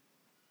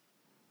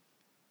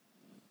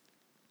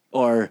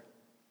 Or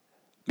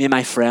me and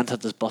my friend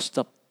had this bust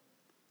up.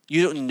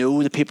 You don't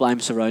know the people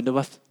I'm surrounded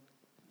with.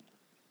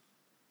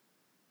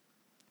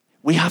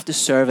 We have to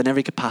serve in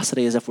every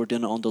capacity as if we're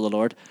doing it unto the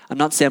Lord. I'm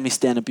not saying we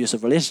stay in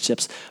abusive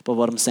relationships, but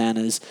what I'm saying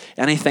is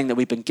anything that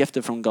we've been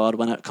gifted from God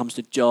when it comes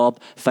to job,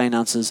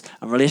 finances,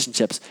 and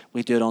relationships,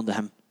 we do it unto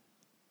him.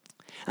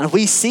 And if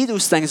we see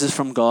those things as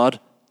from God,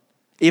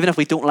 even if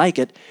we don't like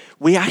it,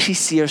 we actually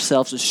see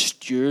ourselves as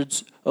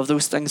stewards of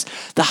those things.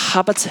 The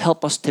habits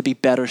help us to be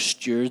better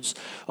stewards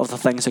of the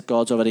things that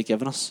God's already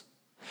given us.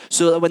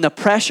 So that when the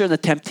pressure and the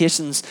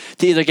temptations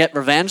to either get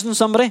revenge on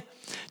somebody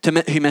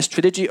who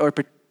mistreated you, or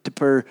to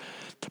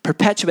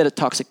perpetuate a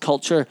toxic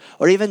culture,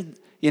 or even,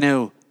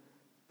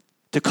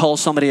 to call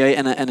somebody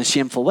out in a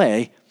shameful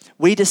way,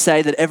 we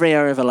decide that every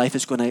area of our life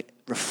is going to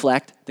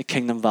reflect the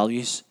kingdom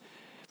values.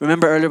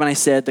 Remember earlier when I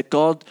said that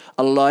God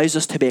allows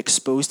us to be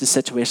exposed to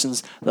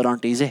situations that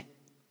aren't easy.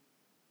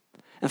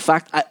 In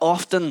fact, I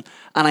often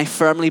and I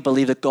firmly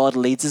believe that God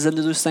leads us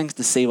into those things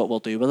to see what we'll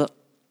do with it.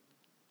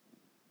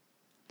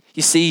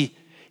 You see,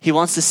 he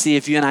wants to see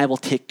if you and I will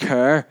take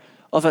care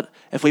of it,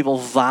 if we will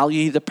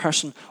value the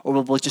person, or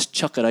we'll just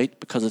chuck it out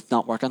because it's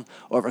not working,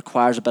 or it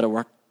requires a bit of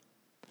work.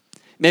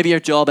 Maybe your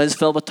job is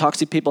filled with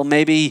toxic people.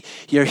 Maybe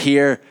you're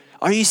here.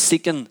 Are you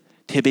seeking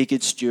to be a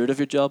good steward of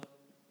your job?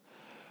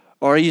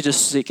 Or are you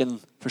just seeking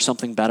for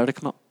something better to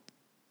come up?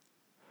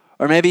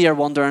 Or maybe you're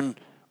wondering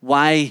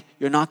why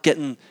you're not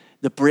getting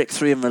the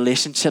breakthrough in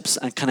relationships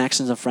and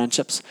connections and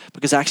friendships,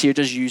 because actually you're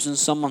just using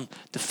someone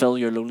to fill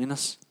your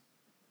loneliness.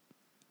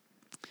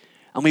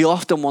 And we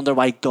often wonder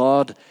why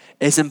God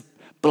isn't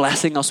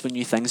blessing us with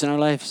new things in our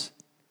lives.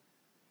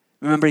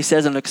 Remember, he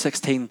says in Luke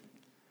 16,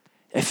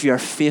 if you are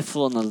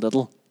faithful in the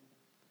little,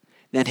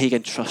 then he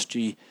can trust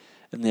you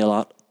in the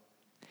lot.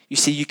 You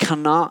see,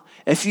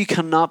 if you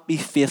cannot be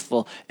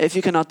faithful, if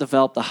you cannot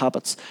develop the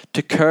habits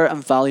to care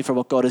and value for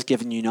what God has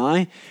given you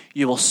now,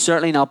 you will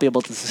certainly not be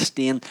able to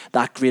sustain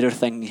that greater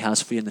thing he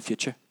has for you in the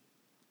future.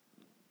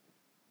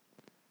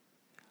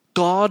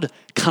 God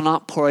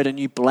cannot pour out a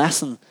new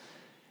blessing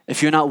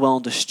if you're not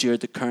willing to steward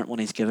the current one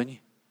he's given you.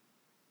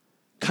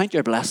 Count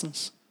your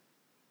blessings.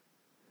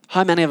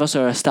 How many of us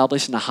are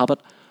establishing a habit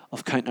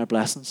of counting our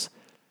blessings?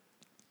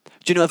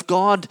 Do you know, if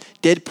God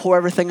did pour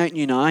everything out in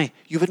you now,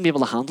 you wouldn't be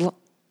able to handle it.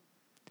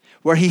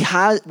 Where he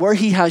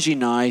has you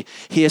now,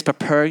 he is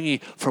preparing you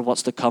for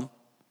what's to come.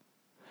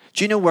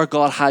 Do you know where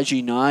God has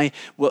you now?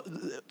 What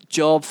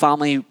job,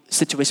 family,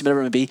 situation,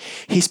 whatever it may be,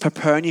 he's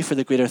preparing you for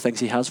the greater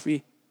things he has for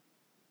you.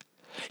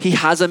 He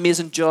has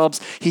amazing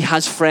jobs. He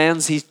has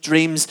friends. He has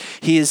dreams.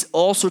 He has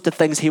all sorts of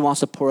things he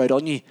wants to pour out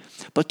on you.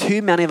 But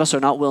too many of us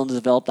are not willing to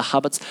develop the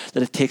habits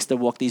that it takes to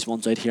walk these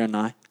ones out here and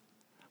now.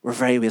 We're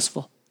very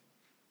wasteful.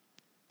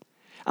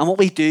 And what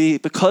we do,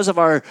 because of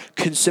our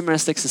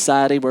consumeristic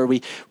society where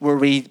we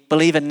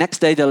believe in next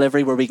day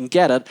delivery where we can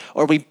get it,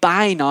 or we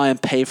buy now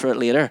and pay for it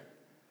later,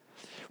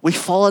 we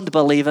fall into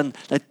believing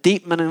that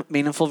deep,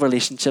 meaningful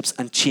relationships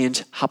and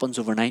change happens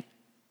overnight.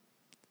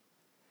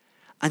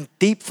 And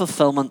deep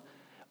fulfillment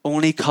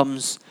only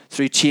comes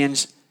through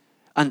change.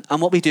 And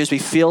what we do is we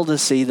fail to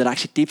see that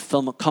actually deep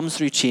fulfillment comes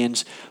through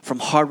change from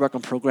hard work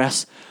and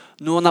progress,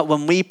 knowing that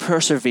when we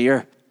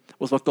persevere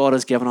with what God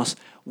has given us,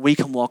 we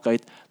can walk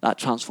out that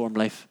transformed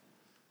life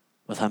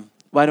with him.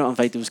 Why don't I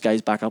invite those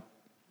guys back up?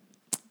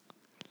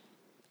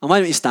 And why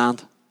don't you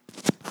stand?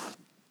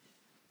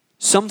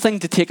 Something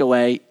to take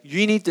away.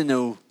 You need to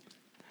know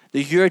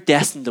that you're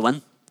destined to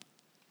win.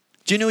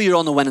 Do you know you're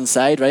on the winning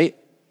side, right?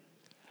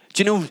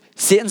 Do you know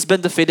Satan's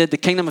been defeated, the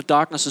kingdom of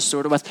darkness is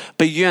sorted with,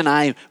 but you and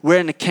I, we're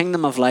in the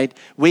kingdom of light.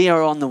 We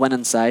are on the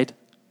winning side.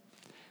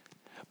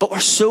 But we're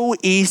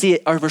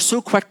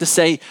so quick to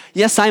say,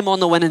 yes, I'm on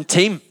the winning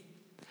team.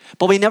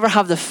 But we never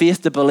have the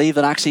faith to believe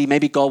that actually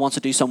maybe God wants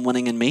to do some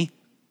winning in me.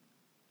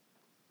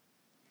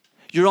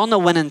 You're on the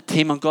winning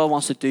team and God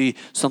wants to do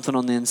something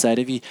on the inside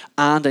of you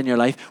and in your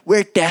life.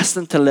 We're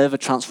destined to live a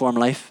transformed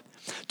life,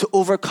 to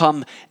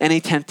overcome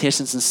any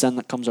temptations and sin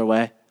that comes our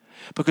way.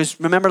 Because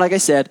remember, like I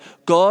said,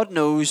 God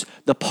knows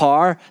the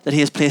power that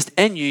he has placed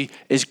in you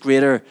is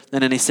greater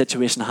than any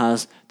situation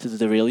has to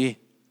derail you.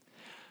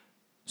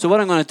 So what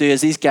I'm going to do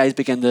is these guys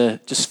begin to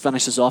just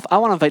finish this off. I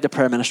want to invite the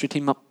prayer ministry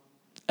team up.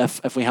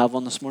 If we have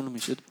one this morning, we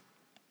should.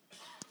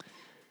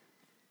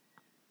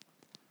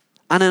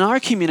 And in our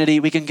community,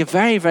 we can get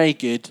very, very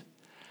good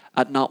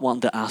at not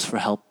wanting to ask for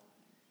help.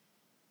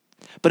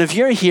 But if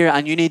you're here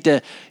and you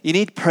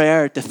need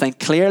prayer to think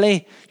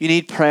clearly, you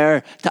need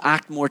prayer to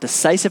act more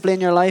decisively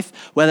in your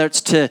life, whether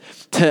it's to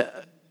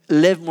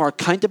live more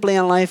accountably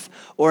in life,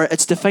 or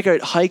it's to figure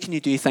out how can you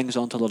do things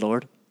unto the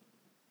Lord,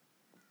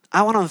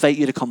 I want to invite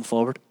you to come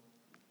forward.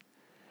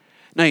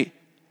 Now,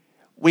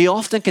 we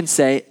often can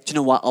say, do you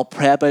know what, I'll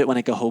pray about it when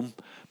I go home.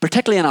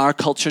 Particularly in our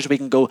cultures, we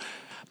can go,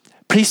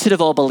 priesthood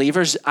of all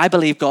believers, I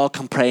believe God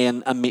can pray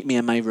and meet me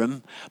in my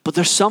room. But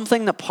there's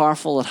something that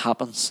powerful that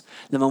happens.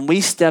 Then when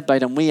we step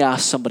out and we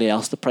ask somebody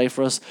else to pray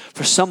for us,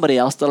 for somebody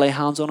else to lay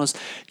hands on us,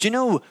 do you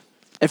know,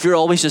 if you're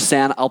always just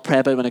saying, I'll pray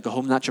about it when I go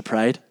home, that's your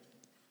pride.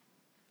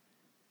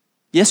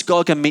 Yes,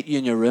 God can meet you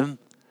in your room.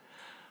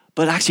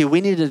 But actually,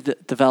 we need to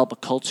develop a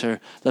culture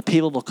that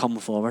people will come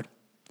forward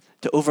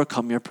to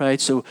overcome your pride.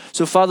 So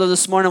Father,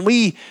 this morning,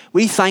 we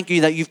thank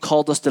you that you've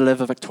called us to live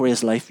a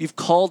victorious life. You've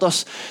called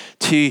us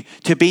to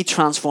be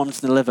transformed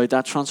and to live out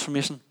that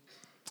transformation.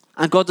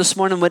 And God, this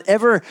morning,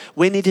 whatever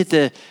we needed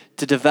to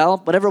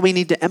develop, whatever we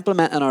need to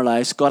implement in our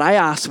lives, God, I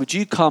ask, would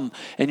you come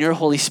in your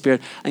Holy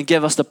Spirit and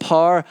give us the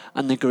power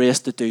and the grace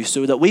to do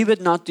so, that we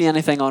would not do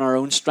anything on our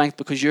own strength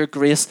because your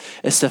grace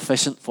is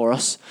sufficient for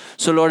us.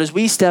 So, Lord, as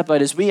we step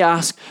out, as we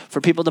ask for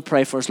people to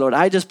pray for us, Lord,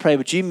 I just pray,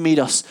 would you meet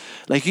us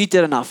like you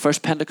did on that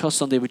first Pentecost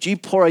Sunday? Would you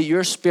pour out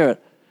your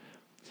Spirit?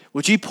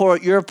 Would you pour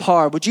out your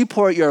power? Would you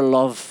pour out your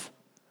love?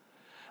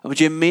 And would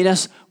you meet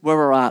us where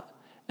we're at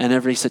in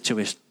every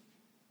situation?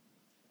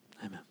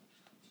 Amen.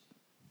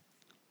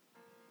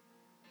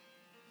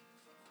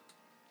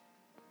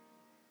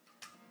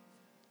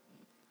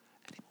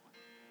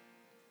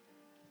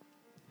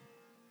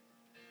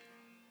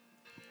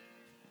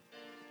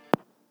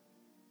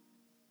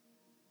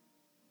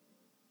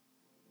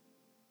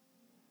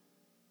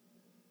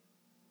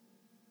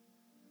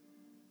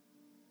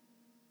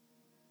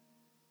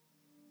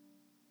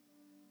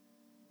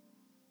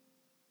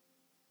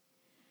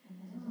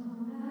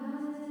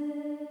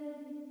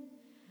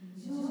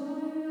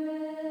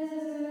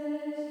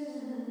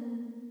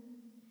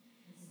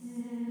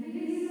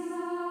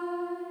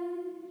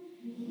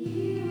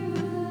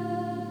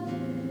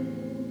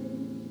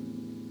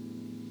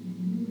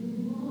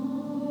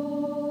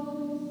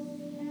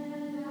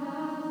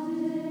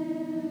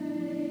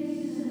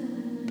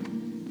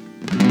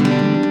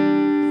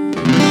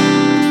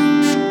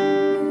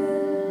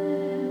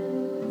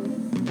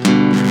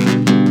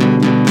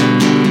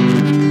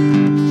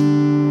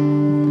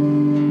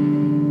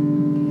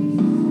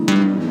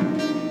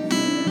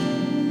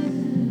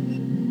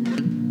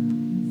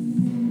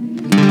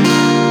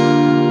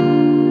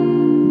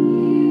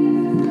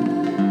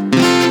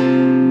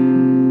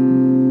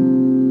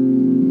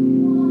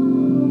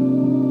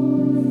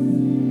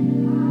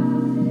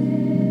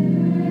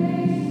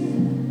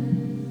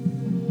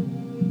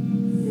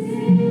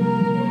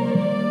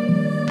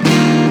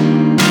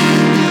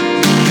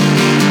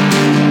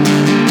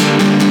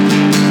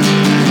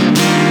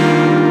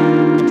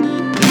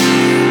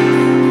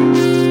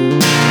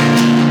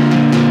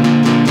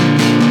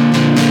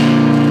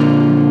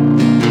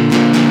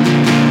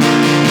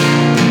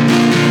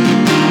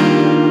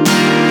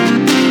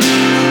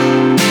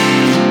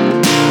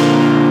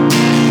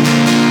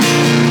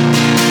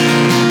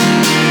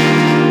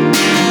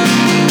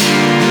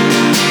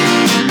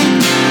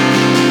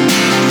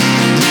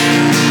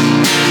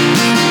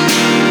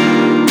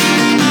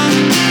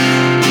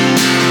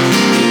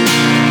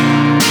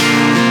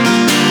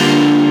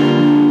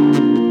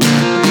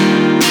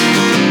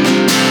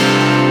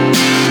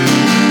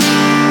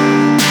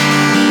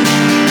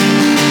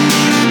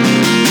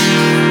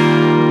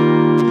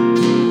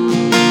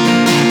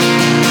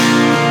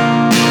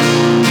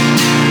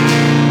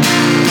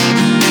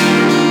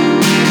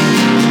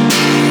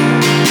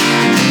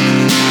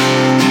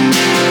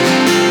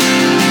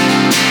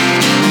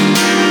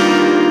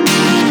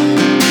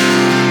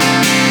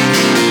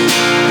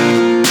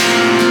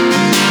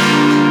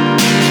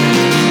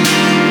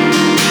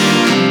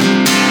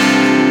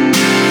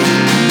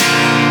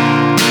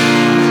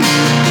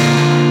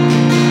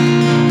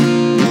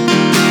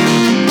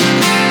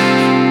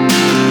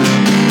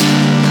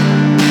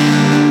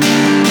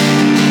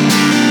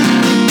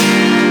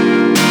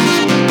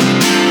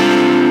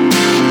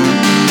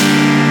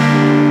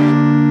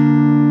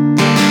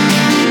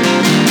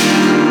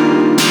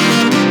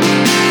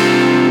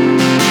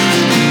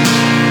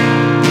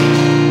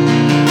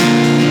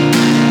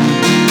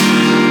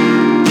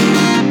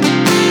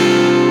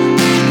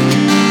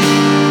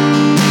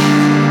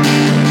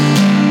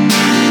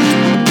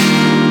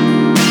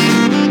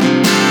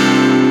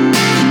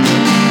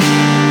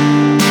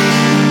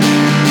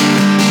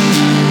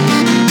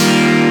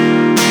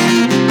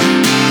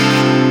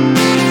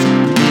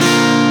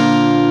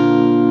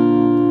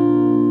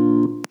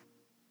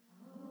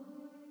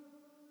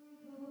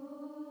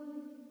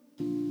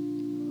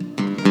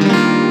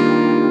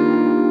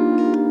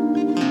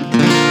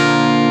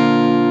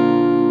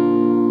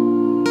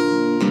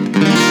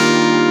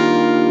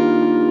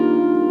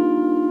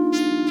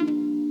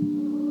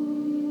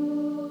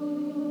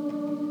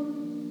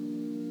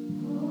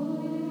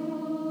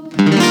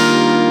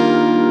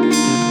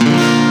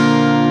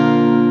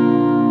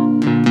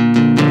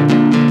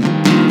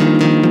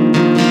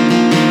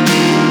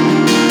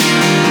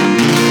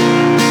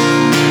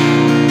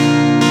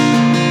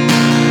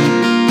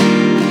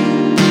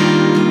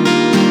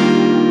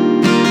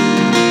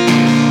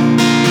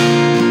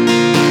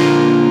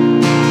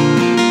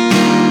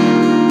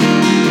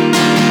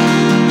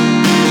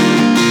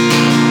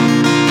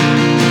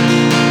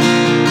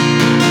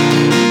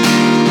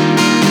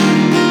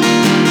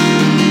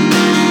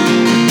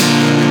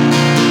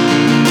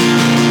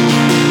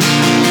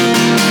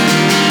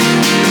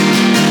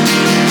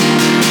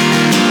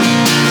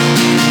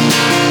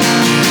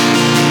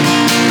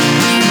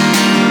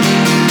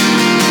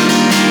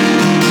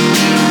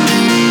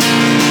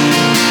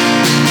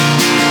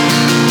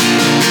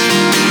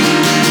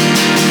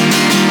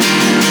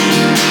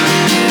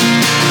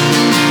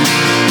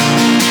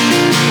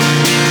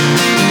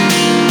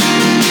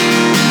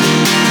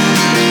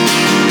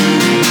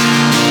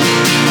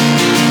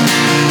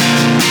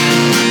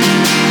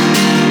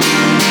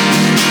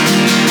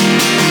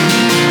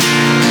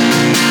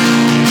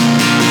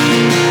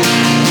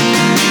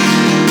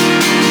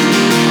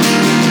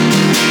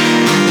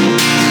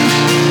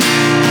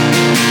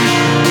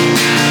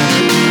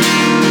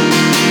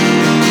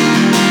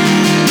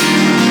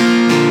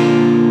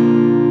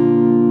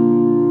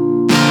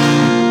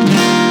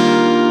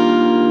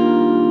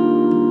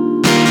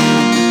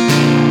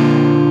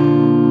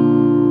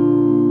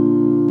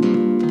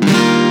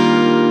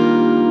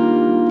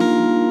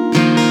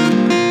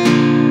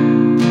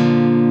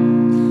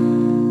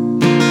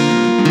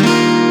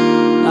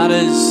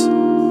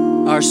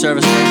 our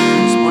service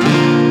this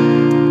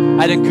morning.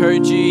 I'd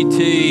encourage you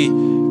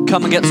to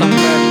come and get some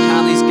prayer if you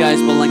can. These guys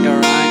will linger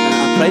around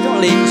and pray. Don't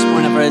leave this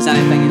morning if there is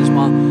anything you just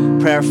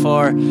want prayer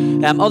for.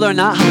 Other than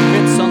that, have a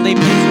great Sunday.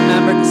 Please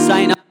remember to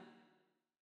sign up.